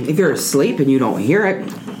 If you're asleep and you don't hear it,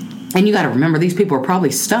 and you got to remember, these people are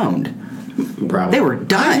probably stoned. Probably. They were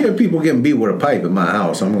done. I hear people getting beat with a pipe in my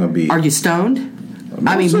house. I'm going to be... Are you stoned?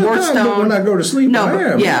 I mean, more stoned. When I go to sleep, no,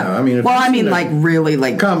 I am. Yeah. I mean, like really,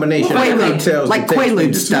 like combination of cocktails, like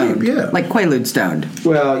Quaalude stoned. Yeah, like Quaalude stoned.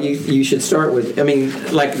 Well, you should start with. I mean,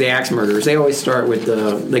 like the axe murderers, they always start with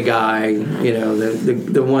the guy,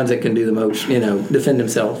 the ones that can do the most, defend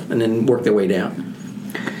himself, and then work their way down.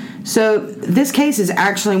 So this case is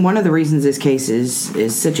actually one of the reasons this case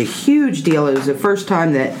is such a huge deal. It was the first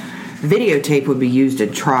time that videotape would be used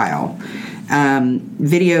at trial.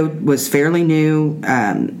 Video was fairly new.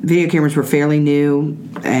 Video cameras were fairly new,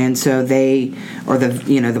 and so the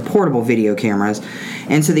portable video cameras,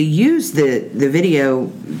 and so they used the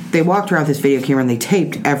video. They walked around with this video camera and they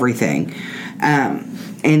taped everything.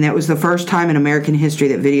 And that was the first time in American history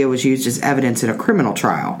that video was used as evidence in a criminal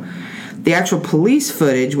trial. The actual police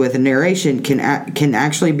footage with a narration can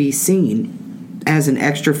actually be seen as an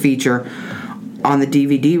extra feature on the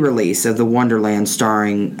DVD release of Wonderland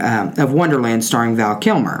starring Val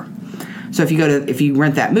Kilmer. So if you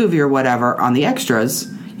rent that movie or whatever, on the extras,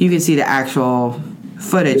 you can see the actual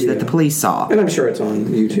footage that the police saw. And I'm sure it's on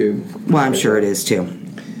YouTube. Well, I'm sure it is too.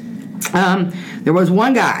 There was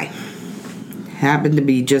one guy happened to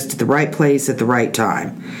be just at the right place at the right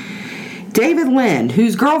time. David Lind,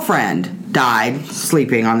 whose girlfriend died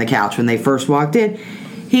sleeping on the couch when they first walked in,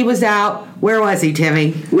 he was out. Where was he,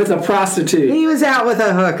 Timmy? With a prostitute. He was out with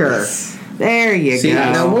a hooker. Yes. There you See, go.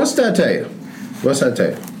 now what's that tell you?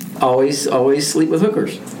 Always sleep with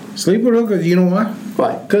hookers. Sleep with hookers, you know why?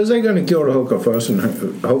 Why? Because they're going to kill the hooker first, and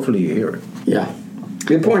hopefully you hear it. Yeah.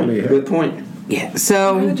 Good point. Good point. Yeah.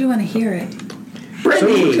 So. Why would you want to hear it?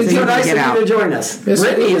 Brittany, So it's you so can nice get of out. you to join us.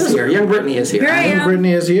 Brittany is here. Young Brittany is here. Here I am.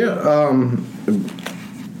 Brittany is here.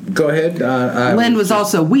 Go ahead. Lind was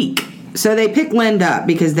also weak. So they pick Lind up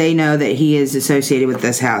because they know that he is associated with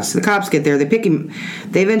this house. The cops get there. They pick him.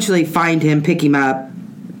 They eventually find him, pick him up,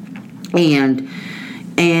 and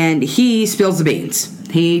he spills the beans.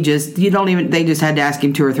 They just had to ask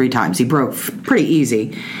him 2 or 3 times. He broke pretty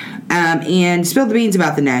easy. And spilled the beans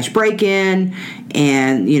about the Nash break-in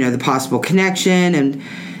and, the possible connection.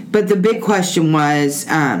 But the big question was,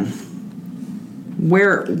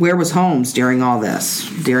 where was Holmes during all this?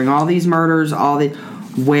 During all these murders,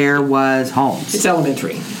 where was Holmes? It's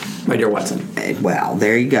elementary, my dear Watson. Well,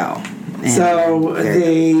 there you go. And so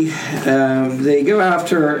they go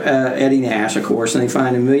after Eddie Nash, of course, and they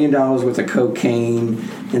find $1 million worth of cocaine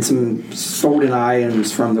and some stolen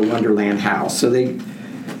items from the Wonderland house. So they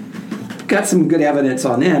got some good evidence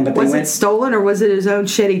on them, but was it stolen or was it his own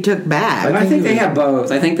shit he took back? I think they have both.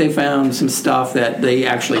 I think they found some stuff that they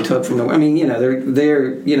actually took from they're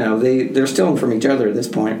stealing from each other at this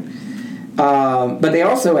point. But they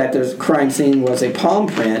also, at the crime scene, was a palm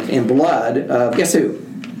print in blood of, guess who?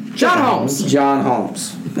 John Holmes. John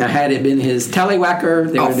Holmes. Now, had it been his tallywhacker,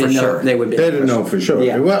 they would be. They didn't know for sure.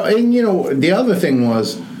 Yeah. Well, and the other thing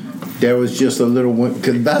was, there was just a little,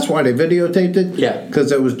 cause that's why they videotaped it. Yeah. Because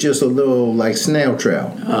there was just a little snail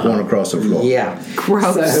trail going across the floor. Yeah.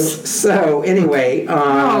 Gross. So anyway,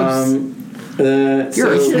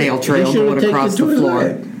 You're a snail trail going across the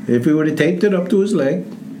floor. If he would have taped it up to his leg.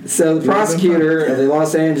 So the prosecutor of the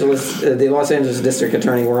Los Angeles District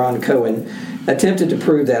Attorney, Ron Cohen, attempted to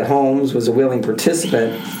prove that Holmes was a willing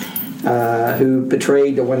participant who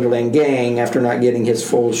betrayed the Wonderland gang after not getting his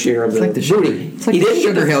full share of the booty. It's like the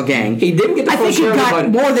Sugar Hill gang. He didn't get the full share of the booty. I think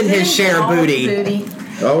he got more than his share of booty.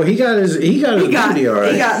 Oh, he got his booty, all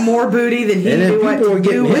right. He got more booty than he knew what to do with. And then people were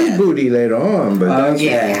getting his booty later on. But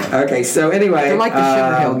Okay, so anyway. They're like the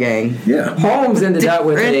Sugar Hill gang. Yeah. Holmes ended up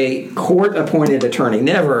with a court-appointed attorney.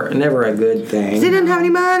 Never a good thing. He didn't have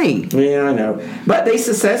any money. Yeah, I know. But they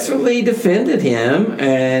successfully defended him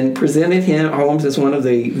and presented Holmes as one of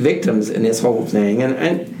the victims in this whole thing.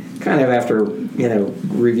 And kind of after,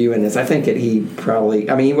 reviewing this, I think that he probably,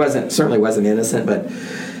 he certainly wasn't innocent, but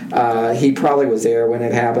he probably was there when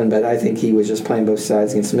it happened, but I think he was just playing both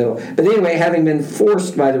sides against the middle. But anyway, having been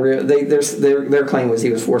forced by their claim was he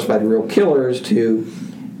was forced by the real killers to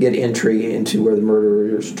get entry into where the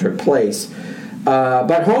murders took place.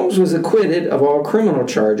 But Holmes was acquitted of all criminal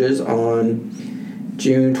charges on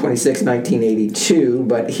June 26, 1982,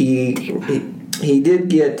 but he did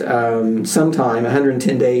get some time,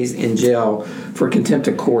 110 days in jail for contempt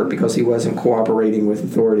of court because he wasn't cooperating with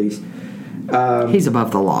authorities. He's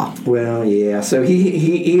above the law. Well, yeah. So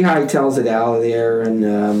he hightails it out of there,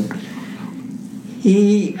 and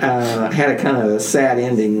he had a kind of a sad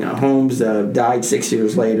ending. Holmes died 6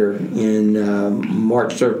 years later in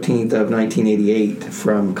March 13th of 1988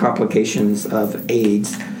 from complications of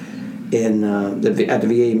AIDS at the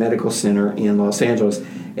VA Medical Center in Los Angeles.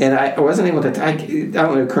 And I wasn't able to. I don't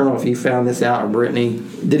know, Colonel, if you found this out, or Brittany.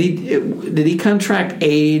 Did he contract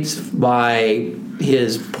AIDS by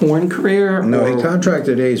his porn career? No, he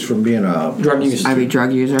contracted AIDS from being a drug user. IV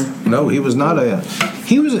drug user? No, he was not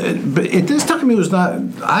but at this time he was not,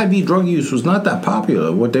 IV drug use was not that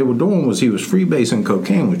popular. What they were doing was he was freebasing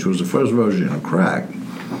cocaine, which was the first version of crack.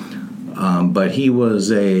 But he was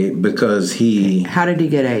because he... How did he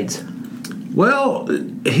get AIDS? Well,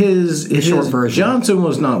 his short version. Johnson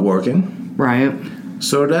was not working. Right.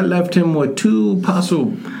 So that left him with two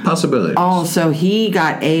possibilities. Oh, so he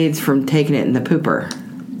got AIDS from taking it in the pooper.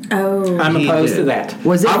 Oh. I'm He opposed did. to that.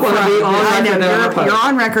 Was it? I want to be on I know, record that I'm opposed. you're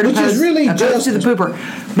on record Which is opposed, really opposed just- to the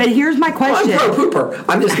pooper. But here's my Well, I'm question. pro-pooper.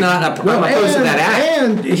 I'm just not I'm opposed to that act.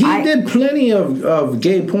 And he did plenty of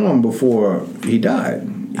gay porn before he died.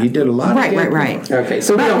 He did a lot of gay porn. Right. Okay,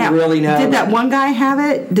 so we But don't now, really know. Did that one guy have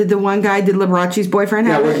it? Did Liberace's boyfriend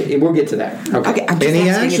have No, it? we'll get to that. Okay, I'm just And he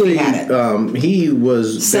asking if actually, he had it. he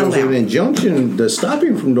was, there was an injunction to stop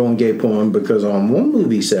him from doing gay porn because on one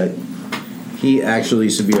movie set, he actually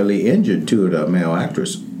severely injured two of the male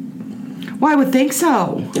actresses. Well, I would think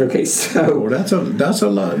so. Okay, so Well, that's a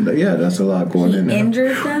lot. Yeah, that's a lot going in there.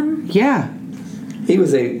 Injured them Yeah. he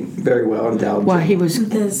was a very well endowed. Well, he was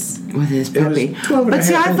because with his It was puppy. 12 and a But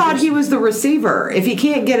see, half I thought inches. he was the receiver. If he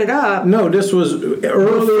can't get it up, No, this was early in his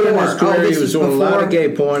Before. career. Oh, this He was is doing a lot before. of gay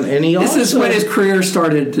porn, and he This also is when his career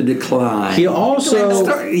started to decline. he also it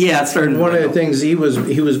started. one of the things he was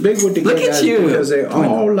big with the Look gay at guys you. because they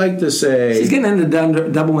all like to say She's getting into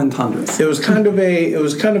double entendres. it was kind of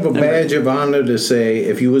a badge of honor to say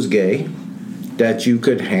if you was gay that you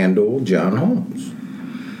could handle John Holmes.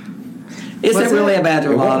 Is Was it really it? a badge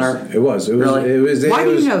of honor? It was. Really? why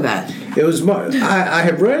do you know that? It was. I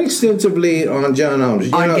have read extensively on John Holmes.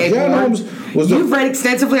 You On know, gay John porn? Holmes was You've read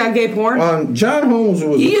extensively on gay porn? John Holmes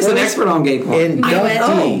was He the is an first expert on gay porn.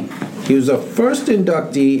 inductee. He was the first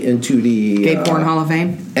inductee into the Gay Porn Hall of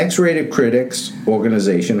Fame? X-Rated Critics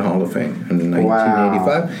Organization Hall of Fame in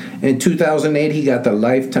 1985. In 2008, he got the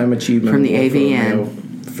Lifetime Achievement From the Award AVN.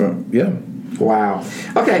 Wow.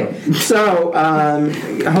 Okay, so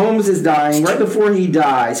Holmes is dying. Right before he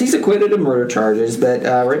dies, he's acquitted of murder charges, but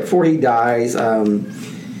right before he dies, the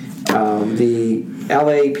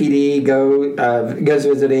LAPD goes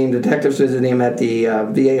visit him, detectives visit him at the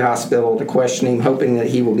VA hospital to question him, hoping that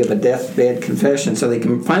he will give a deathbed confession so they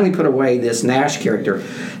can finally put away this Nash character.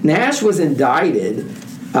 Nash was indicted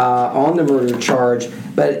on the murder charge,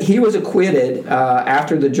 but he was acquitted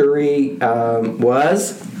after the jury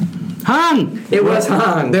was... Hung! It was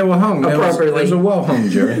hung. They were hung. appropriately. It was a well-hung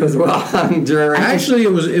jury. It was well hung jury. Actually,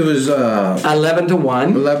 it was 11 to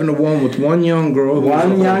 1. 11-1 with one young girl. who was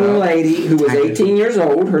One young about- lady who was 18 years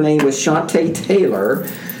old. Her name was Shantae Taylor.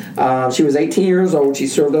 She was 18 years old. She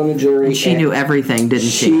served on the jury. And she knew everything, didn't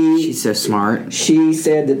she? She's so smart. She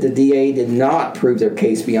said that the DA did not prove their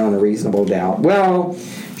case beyond a reasonable doubt. Well,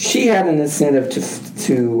 she had an incentive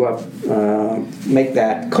to make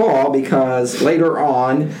that call because later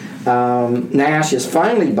on, Nash is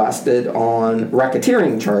finally busted on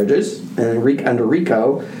racketeering charges under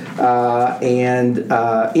RICO, and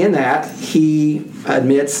in that he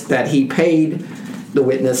admits that he paid the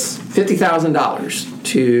witness $50,000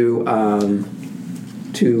 to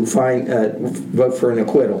vote for an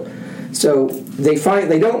acquittal. So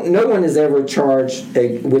no one is ever charged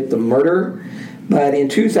with the murder, but in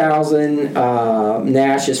 2000,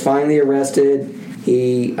 Nash is finally arrested.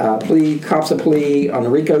 He cops a plea on the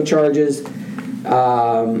RICO charges,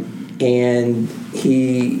 and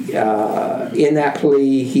he in that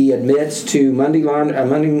plea he admits to money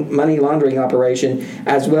laundering operation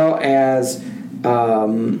as well as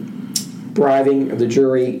bribing the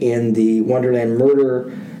jury in the Wonderland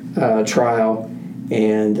murder trial,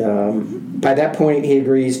 and by that point he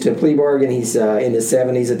agrees to a plea bargain. He's in his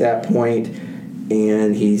 70s at that point,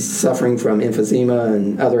 and he's suffering from emphysema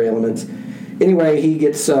and other ailments. Anyway, he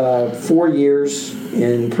gets 4 years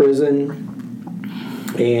in prison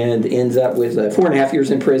and ends up with 4.5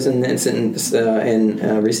 years in prison and sentenced and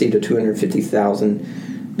received a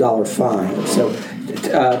 $250,000 fine. So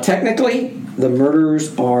technically, the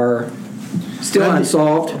murders are still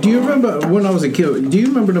unsolved. Do you remember when I was a kid? Do you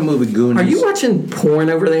remember the movie Goonies? Are you watching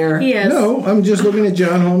porn over there? Yes. No, I'm just looking at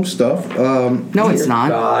John Holmes stuff. No, it's not.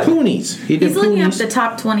 God. Goonies. He did He's looking up Goonies, the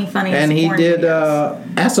top 20 funniest and he porn did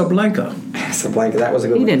videos. Casablanca. Casablanca, that was a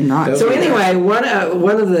good He one. did not. So anyway, one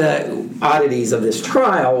of the oddities of this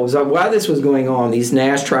trial was that while this was going on, these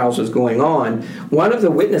Nash trials was going on, one of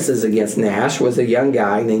the witnesses against Nash was a young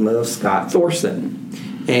guy named Scott Thorson.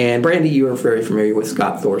 And Brandy, you are very familiar with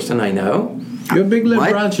Scott Thorson, I know. You're a big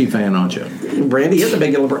Liberace fan, aren't you? Brandy is a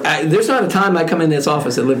big Liberace. There's not a time I come in this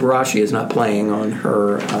office that Liberace is not playing on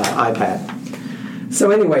her iPad.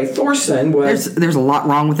 So anyway, Thorson was... There's a lot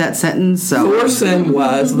wrong with that sentence. So Thorson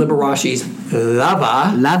was Liberace's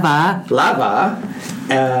lover. lava.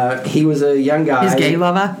 He was a young guy. His gay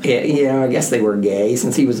lover? Yeah, I guess they were gay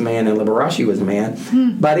since he was a man and Liberace was a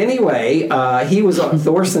man. But anyway,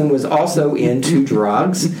 Thorson was also into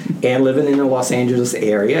drugs and living in the Los Angeles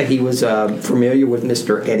area. He was familiar with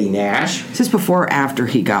Mr. Eddie Nash. Is this before or after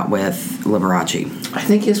he got with Liberace? I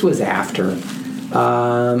think this was after.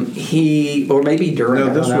 Or maybe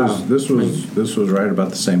during. No, this was right about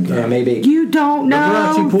the same time. Yeah, maybe. You don't know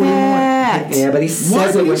Liberace pulled him that. Yeah, but he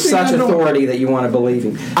says it with such authority that you want to believe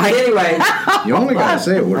him. Anyway. You only got to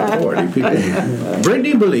say it with authority. People,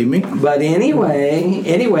 Brittany, believe me. But anyway,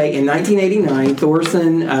 in 1989,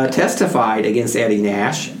 Thorson testified against Eddie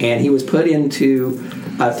Nash, and he was put into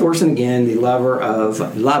Thorson again, the lover of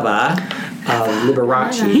Liberace.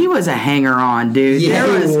 He was a hanger-on, dude. Yeah,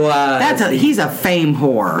 he was. He's a fame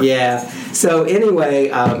whore. Yeah. So anyway,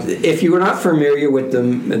 if you were not familiar with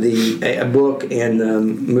the book and the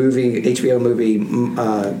movie, HBO movie,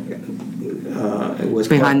 it was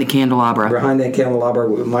Behind the Candelabra. Behind the Candelabra,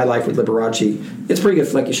 My Life with Liberace. It's a pretty good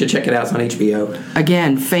flick. You should check it out. It's on HBO.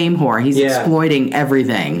 Again, fame whore. He's exploiting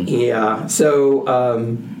everything. Yeah. So I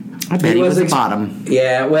bet he was a bottom.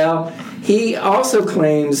 Yeah. Well, he also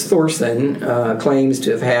claims claims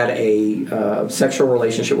to have had a sexual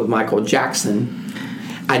relationship with Michael Jackson.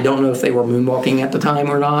 I don't know if they were moonwalking at the time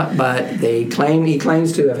or not, but he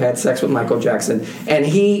claims to have had sex with Michael Jackson. And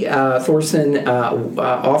Thorson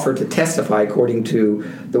offered to testify, according to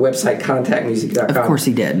the website contactmusic.com. Of course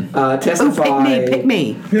he did. Testify. Pick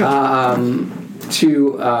me.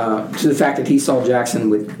 To the fact that he saw Jackson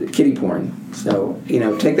with kiddie porn. So,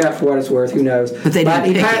 take that for what it's worth. Who knows? But they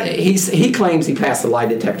didn't pick him. He claims he passed the lie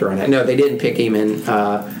detector on it. No, they didn't pick him, and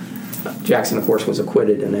Jackson, of course, was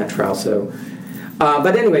acquitted in that trial. So,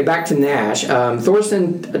 but anyway, back to Nash.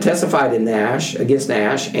 Thorson testified against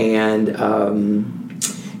Nash, and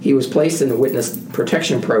he was placed in the witness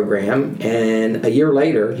protection program. And a year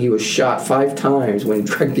later, he was shot 5 times when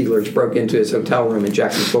drug dealers broke into his hotel room in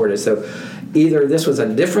Jackson, Florida. So, either this was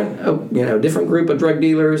a different group of drug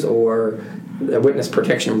dealers, or the witness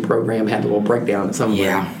protection program had a little breakdown somewhere.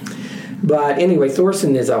 Yeah. But anyway,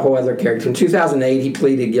 Thorson is a whole other character. In 2008, he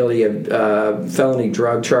pleaded guilty of felony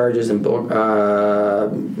drug charges, and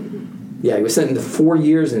he was sentenced to 4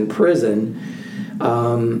 years in prison.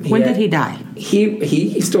 When did he die?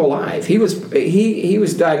 He's still alive. He was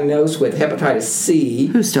diagnosed with hepatitis C.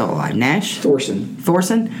 Who's still alive? Nash? Thorson.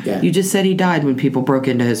 Yeah. You just said he died when people broke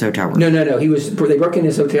into his hotel room. No. They broke into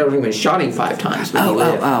his hotel room and shot him 5 times.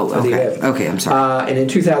 Okay, I'm sorry. And in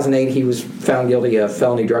 2008, he was found guilty of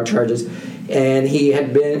felony drug charges, and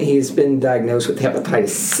he's been diagnosed with hepatitis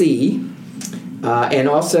C, and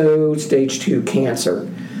also stage 2 cancer.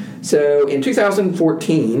 So in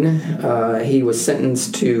 2014, he was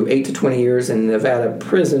sentenced to 8 to 20 years in Nevada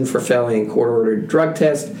prison for failing a court-ordered drug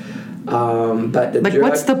test. But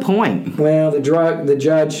what's the point? Well, the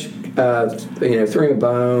judge, threw him a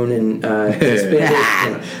bone and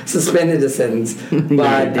suspended the sentence.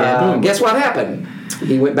 But guess what happened?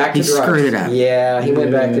 He went back to drugs. He screwed it up. Yeah, he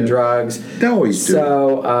went back to drugs. They always do.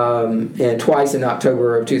 So, and twice in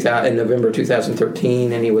November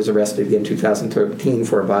 2013, and he was arrested again in 2013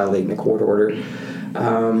 for violating a court order.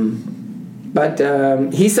 But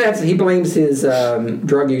he says he blames his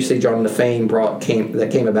drug usage on the fame that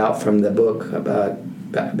came about from the book about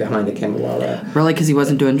Behind the Candelabra. Really? Because he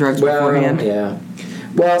wasn't doing drugs beforehand? Yeah.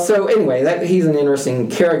 Well, so anyway, he's an interesting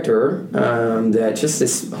character. That just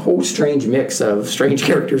this whole strange mix of strange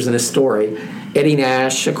characters in this story. Eddie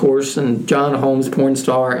Nash, of course, and John Holmes, porn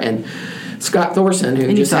star, and Scott Thorson,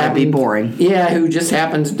 who just happened to be boring. Yeah, who just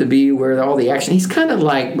happens to be where all the action. He's kind of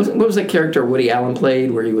like what was that character Woody Allen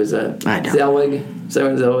played, where he was a Zelig?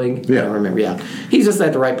 Zelig? Yeah. I don't remember. Yeah, he's just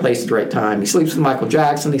at the right place at the right time. He sleeps with Michael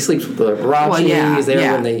Jackson. He sleeps with Liberace. He's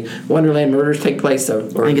there when the Wonderland murders take place. I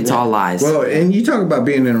think it's all lies. Well, and you talk about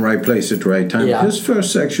being in the right place at the right time. Yeah. His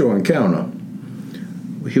first sexual encounter,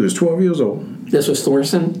 he was 12 years old. This was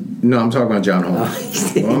Thorson? No, I'm talking about John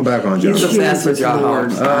Holmes. I'm back on John Holmes. He's obsessed with John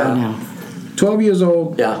Holmes. 12 years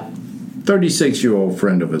old. Yeah. 36-year-old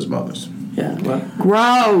friend of his mother's. Yeah. Well,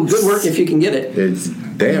 gross. Good work if you can get it. It's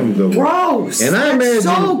damn good work. Gross. And I imagine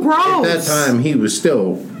so gross. at that time he was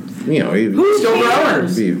still, he was still growing.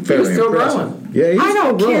 He was still growing. Yeah, I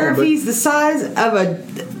don't care if he's the size of a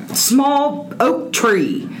small oak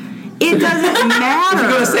tree. It doesn't matter. You're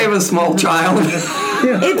going to say it was a small child.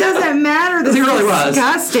 It doesn't matter. This he really was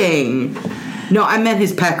disgusting. No, I meant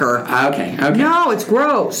his pecker. Okay. No, it's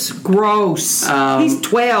gross. Gross. He's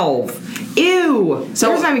 12. Ew. So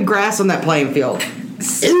there's not even grass on that playing field.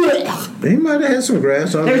 He might have had some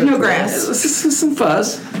grass on. There's no grass. Some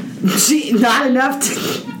fuzz. Not enough to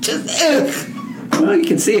just. Well, you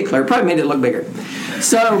can see it, Claire. Probably made it look bigger.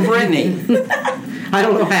 So, Brittany. I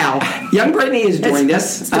don't know how. Young Brittany has joined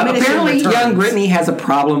us. diminishing Apparently, returns. young Brittany has a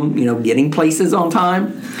problem, getting places on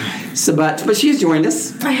time. So, but she's joined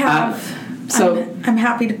us. I have. So, I'm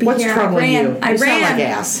happy to be What's here. troubling you? I You sound ran. like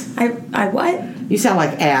ass. I what? You sound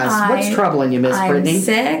like ass. What's troubling you, Miss Brittany? I'm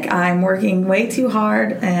sick. I'm working way too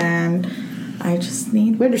hard, and I just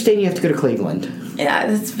need. We understand you have to go to Cleveland.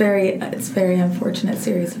 Yeah, it's very unfortunate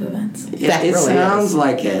series of events. it really sounds is.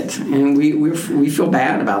 like it, and we feel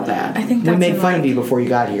bad about that. I think We that's made in fun like of you before you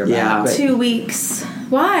got here. Yeah. But 2 weeks.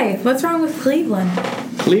 Why? What's wrong with Cleveland?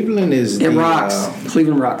 Cleveland is It the, rocks.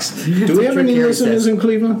 Cleveland rocks. do we have any Drew Carey listeners says. in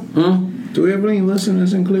Cleveland? Do we have any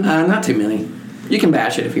listeners in Cleveland? Not too many. You can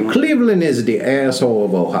bash it if you want. Cleveland is the asshole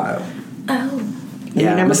of Ohio. Oh,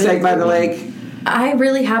 Yeah, never Mistake been by to the Lake. I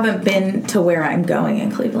really haven't been to where I'm going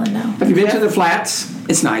in Cleveland. No. Have you been to the Flats?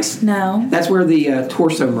 It's nice. No. That's where the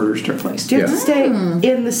Torso murders took place. do you have to stay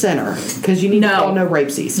in the center because you need to No. call no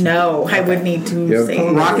rapesies. No, I would need to Yeah, say come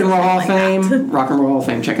on. Rock and Roll Hall of something like Fame. Rock and Roll Hall of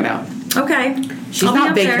Fame. Check it out. that. Okay. She's I'll be not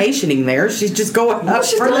up there. vacationing there. She's just going up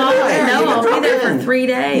she's for the going up night. there. No, You I'll can be there drop in. for 3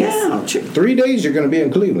 days. Yeah. 3 days you're going to be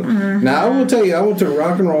in Cleveland. Now, I will tell you, I went to the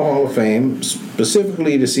Rock and Roll Hall of Fame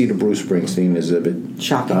specifically to see the Bruce Springsteen exhibit.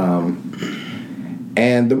 Shocking.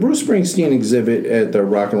 And the Bruce Springsteen exhibit at the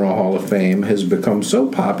Rock and Roll Hall of Fame has become so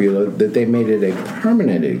popular that they made it a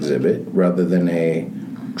permanent exhibit rather than a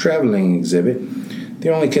traveling exhibit. The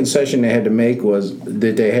only concession they had to make was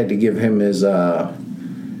that they had to give him his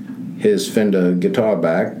Fender guitar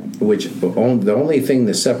back, which the only thing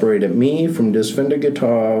that separated me from this Fender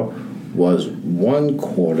guitar was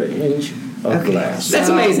 1/4 inch of glass. That's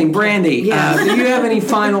amazing. Brandy, Yeah. do you have any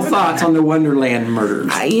final thoughts on the Wonderland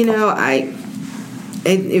murders?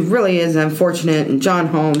 It really is unfortunate. And John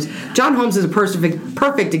Holmes is a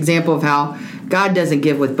perfect example of how God doesn't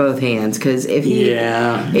give with both hands. Because if he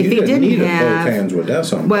didn't need have both hands with that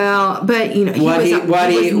something. well, but he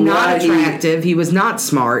was not attractive. He was not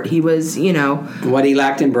smart. He was What he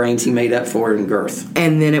lacked in brains, he made up for in girth.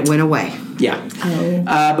 and then it went away. Yeah.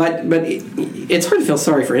 But it's hard to feel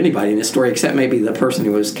sorry for anybody in this story except maybe the person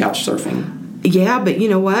who was couch surfing. Yeah, but you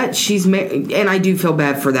know what? She's married, and I do feel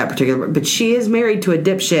bad for that particular. But she is married to a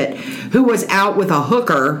dipshit who was out with a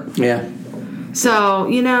hooker. Yeah. So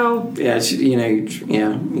Yeah,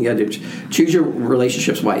 you got to choose your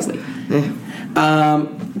relationships wisely.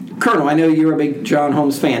 Colonel, I know you're a big John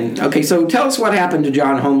Holmes fan. Okay, so tell us what happened to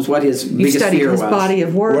John Holmes, what his you biggest studied fear his was. body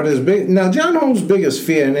of work. What is big now? John Holmes' biggest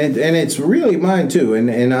fear, and it's really mine too.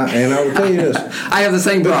 And I will tell you this I have the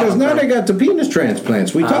same because problem. now they got the penis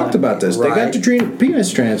transplants. We talked about this. They right. got the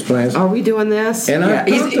penis transplants. Are we doing this? And Yeah, I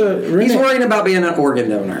talked to Renee. he's worried about being an organ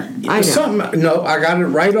donor. I know. No, I got it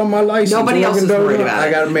right on my license. Nobody else is Organ worried donor. about I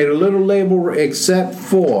it. got it made a little label except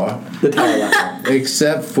for The Tyler.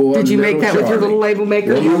 except for. Did you make little that with your Charlie. little label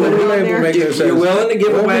maker? With You my put it little on label there? maker says, You're willing to give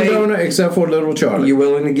organ away- donor except for little Charlie. You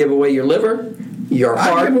willing to give away your liver, your I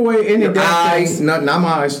heart, give away any your damn eyes? thing. Not my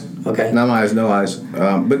eyes. Okay. Not my eyes, no eyes.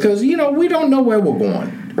 Because, we don't know where we're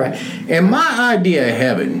going. Right. And my idea of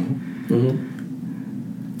heaven,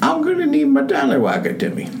 I'm going to need my tallywhacker to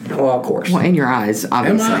me. Well, of course. Well, in your eyes, And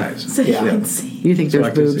obviously. my eyes. So you can see. You think So I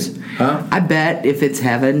there's can boobs? see. Huh? I bet if it's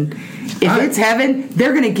heaven,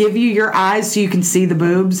 they're going to give you your eyes so you can see the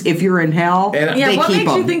boobs. If you're in hell, And Yeah, they what keep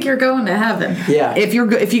makes them. you think you're going to heaven? Yeah. If you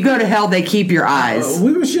go to hell, they keep your eyes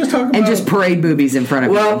we was just talking and about. just parade boobies in front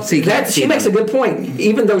of well, you, so you can't see she makes a them. good point,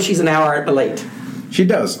 even though she's an hour late. She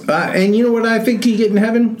does. And you know what I think you get in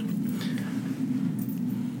heaven?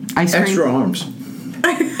 Ice cream? Extra arms.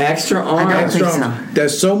 Extra don't arm. Extra think so. arms.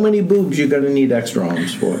 There's so many boobs you're going to need extra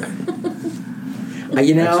arms for.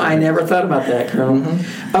 I never thought about that, Colonel.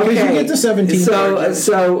 Okay. you get to 17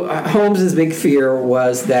 So Holmes's big fear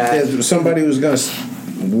was that There's somebody who's going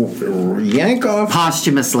to yank off.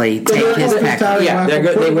 Posthumously take his They're- pecker. yeah, they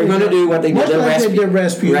were going to do what they did Much to like they did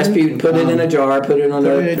Rasputin. Rasputin, put it in a jar, put it on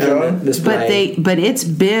Put it in a jar. display. But it's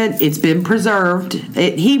been preserved.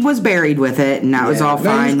 He was buried with it, and that was Yeah. all No, he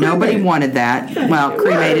was fine. Nobody cremated. wanted that. Well,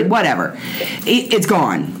 cremated, whatever. It's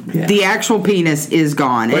gone. Yeah. The actual penis is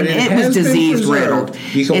gone, But and it it has was been disease preserved. riddled.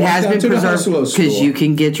 You can It walk has down been to the preserved Hustler because store. you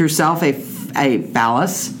can get yourself a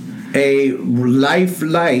phallus. A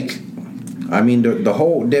lifelike. I mean, the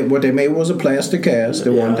whole what they made was a plastic cast.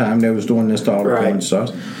 At one time, they was doing this to all the Right. porn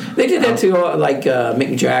stars. They did that to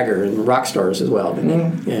Mick Jagger and rock stars as well,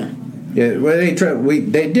 didn't they? Yeah. Yeah, well, they tried. We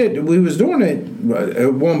was doing it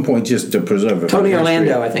at one point just to preserve it. Tony for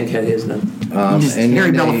Orlando, history. I think, had his done. And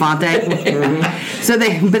Harry then they- Belafonte. So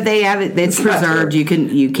they have it. It's preserved. You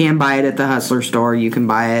can buy it at the Hustler store. You can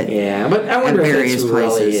buy it. Yeah, but I wonder At if various this really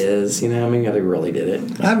places. is. I mean, they really did it.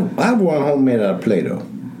 I have one home made out of Play-Doh.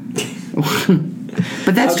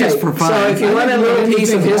 But that's just for fun. So if you want a little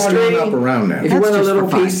piece of history, up around that. if you That's want a just little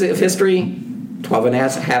for fun. piece of history, 12 and a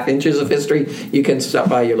half inches of history, you can stop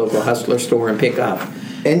by your local Hustler store and pick up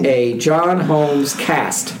a John Holmes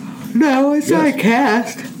cast. No, it's not a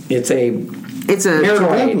cast. It's a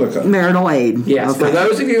Marital aid. replica. Marital aid. Yes, for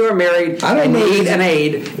those of you who are married I don't and know need if- an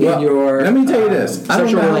aid Well, in your let me tell you this. I don't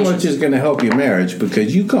sexual know how much relations. is going to help your marriage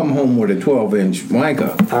because you come home with a 12-inch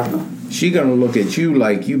wanker. She going to look at you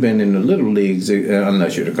like you've been in the little leagues,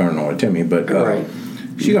 unless you're the Colonel or Timmy, but Right.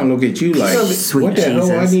 she going to look at you like, Sweet what the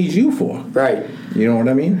hell I Jesus. need you for? Right, You know what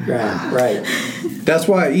I mean? right. That's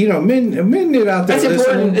why, men that out there That's listening.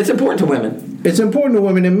 important. It's important to women. It's important to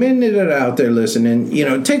women and men that are out there listening.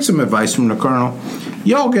 Take some advice from the Colonel.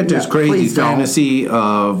 Y'all get this crazy please don't. fantasy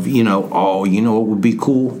of it would be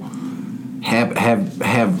cool.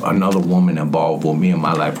 Have another woman involved with me in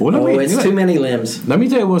my life. Well, It's too many limbs. Let me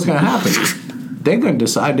tell you what's going to happen. They're going to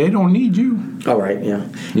decide they don't need you. All right,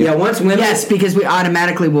 yeah. Once women, Yes, because we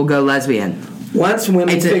automatically will go lesbian. once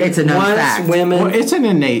women, It's a known once fact. women, Well, it's an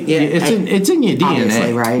innate. Yeah. It's in your DNA.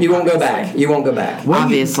 Obviously, right? you won't go back. You won't go back. Well,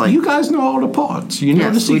 Obviously. you guys know all the parts. You know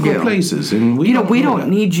Yes, the secret we do. places, and we we know don't that.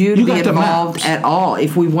 need you to be got the involved maps. at all.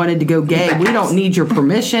 If we wanted to go gay, we don't need your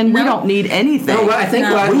permission. We don't need anything. No, well, I think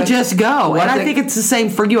what- we just go. what And I I think- think it's the same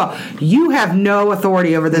for you all. You have no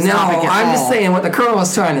authority over this No, topic at I'm all. just saying what the Colonel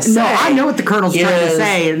was trying to say. No, I know what the Colonel's trying to is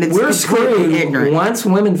say, and it's we're completely screwed ignorant. once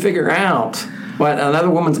women figure out what another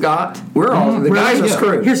woman's got. We're all the guys are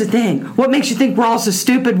screwed. Here's the thing. What makes you think we're all so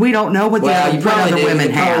stupid? We don't know what well, the you probably other do. women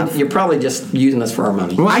have. You're probably just using us for our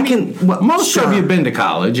money. Well, I can. Well, Most sure. of you been to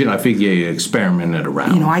college, and I figure you experimented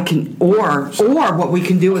around. I can, or what we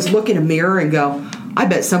can do is look in a mirror and go, I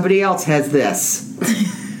bet somebody else has this.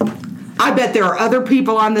 I bet there are other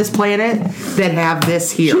people on this planet that have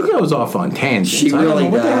this here. She goes off on tangents. She I don't really know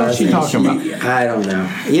what the hell is does. she and talking about? I don't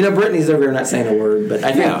know. Brittany's over here not saying a word, but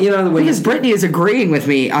I think Yeah. the women. Because Brittany is agreeing with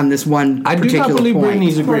me on this one I do particular not believe point.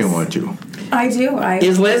 Brittany's agreeing with you. I do.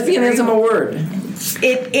 Is lesbianism a word?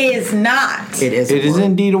 It is not. It is. It is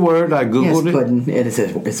indeed a word. I Yes, googled it. pudding. It's a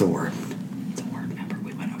word. It's a word. Remember,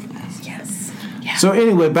 we went over this. Yes. So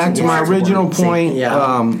anyway, back to my It's a original word. See, point.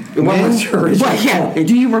 Yeah. What Men, was your original Well, yeah. point?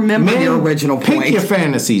 Do you remember men, the original point? pick your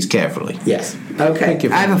fantasies carefully. Yes. Okay. Pick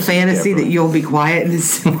your I have a fantasies fantasy carefully. that you'll be quiet and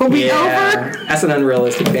this will be over. That's an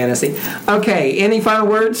unrealistic fantasy. Okay, any final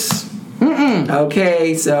words?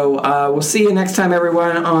 Okay, so we'll see you next time,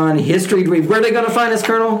 everyone, on History Dweeb. Where are they going to find us,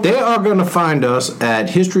 Colonel? They are going to find us at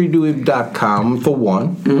historydweeb.com for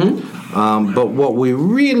one. Mm-hmm. But what we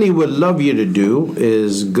really would love you to do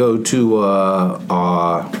is go to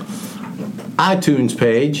our iTunes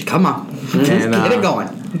page. Come on. And, Get it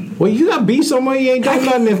going. Well, you got to be somewhere. You ain't done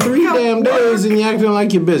nothing in 3 damn days, and you're acting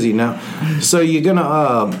like you're busy now. So you're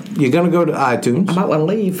gonna go to iTunes. I might want to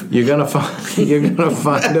leave. You're gonna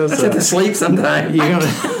find us. Sit to sleep sometime.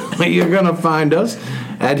 You're gonna find us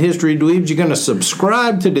at History Dweebs. You're gonna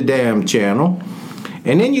subscribe to the damn channel,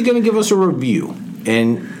 and then you're gonna give us a review.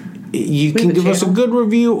 And you can give us a good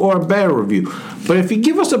review or a bad review. But if you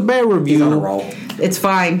give us a bad review, on a roll. It's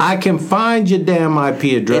fine. I can find your damn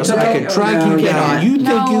IP address. It's okay. I can track No, you you down. cannot. You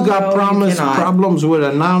think you got problems with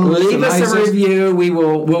Anonymous Leave and us a ISIS? review.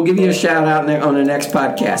 We'll give you a shout out on the next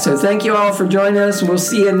podcast. So thank you all for joining us. We'll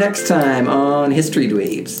see you next time on History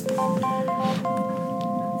Dweebs.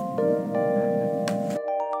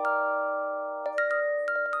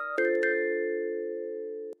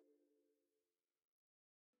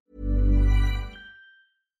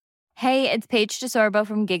 Hey, it's Paige DeSorbo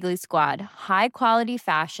from Giggly Squad. High quality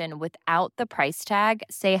fashion without the price tag.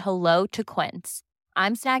 Say hello to Quince.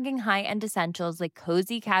 I'm snagging high-end essentials like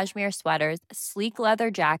cozy cashmere sweaters, sleek leather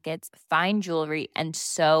jackets, fine jewelry, and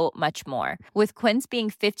so much more. With Quince being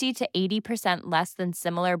 50 to 80% less than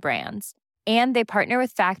similar brands. And they partner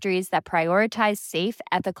with factories that prioritize safe,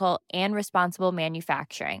 ethical, and responsible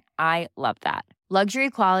manufacturing. I love that. Luxury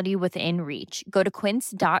quality within reach. Go to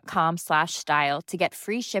quince.com/style to get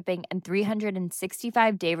free shipping and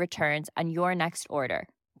 365-day returns on your next order.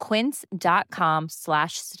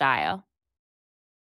 Quince.com/style.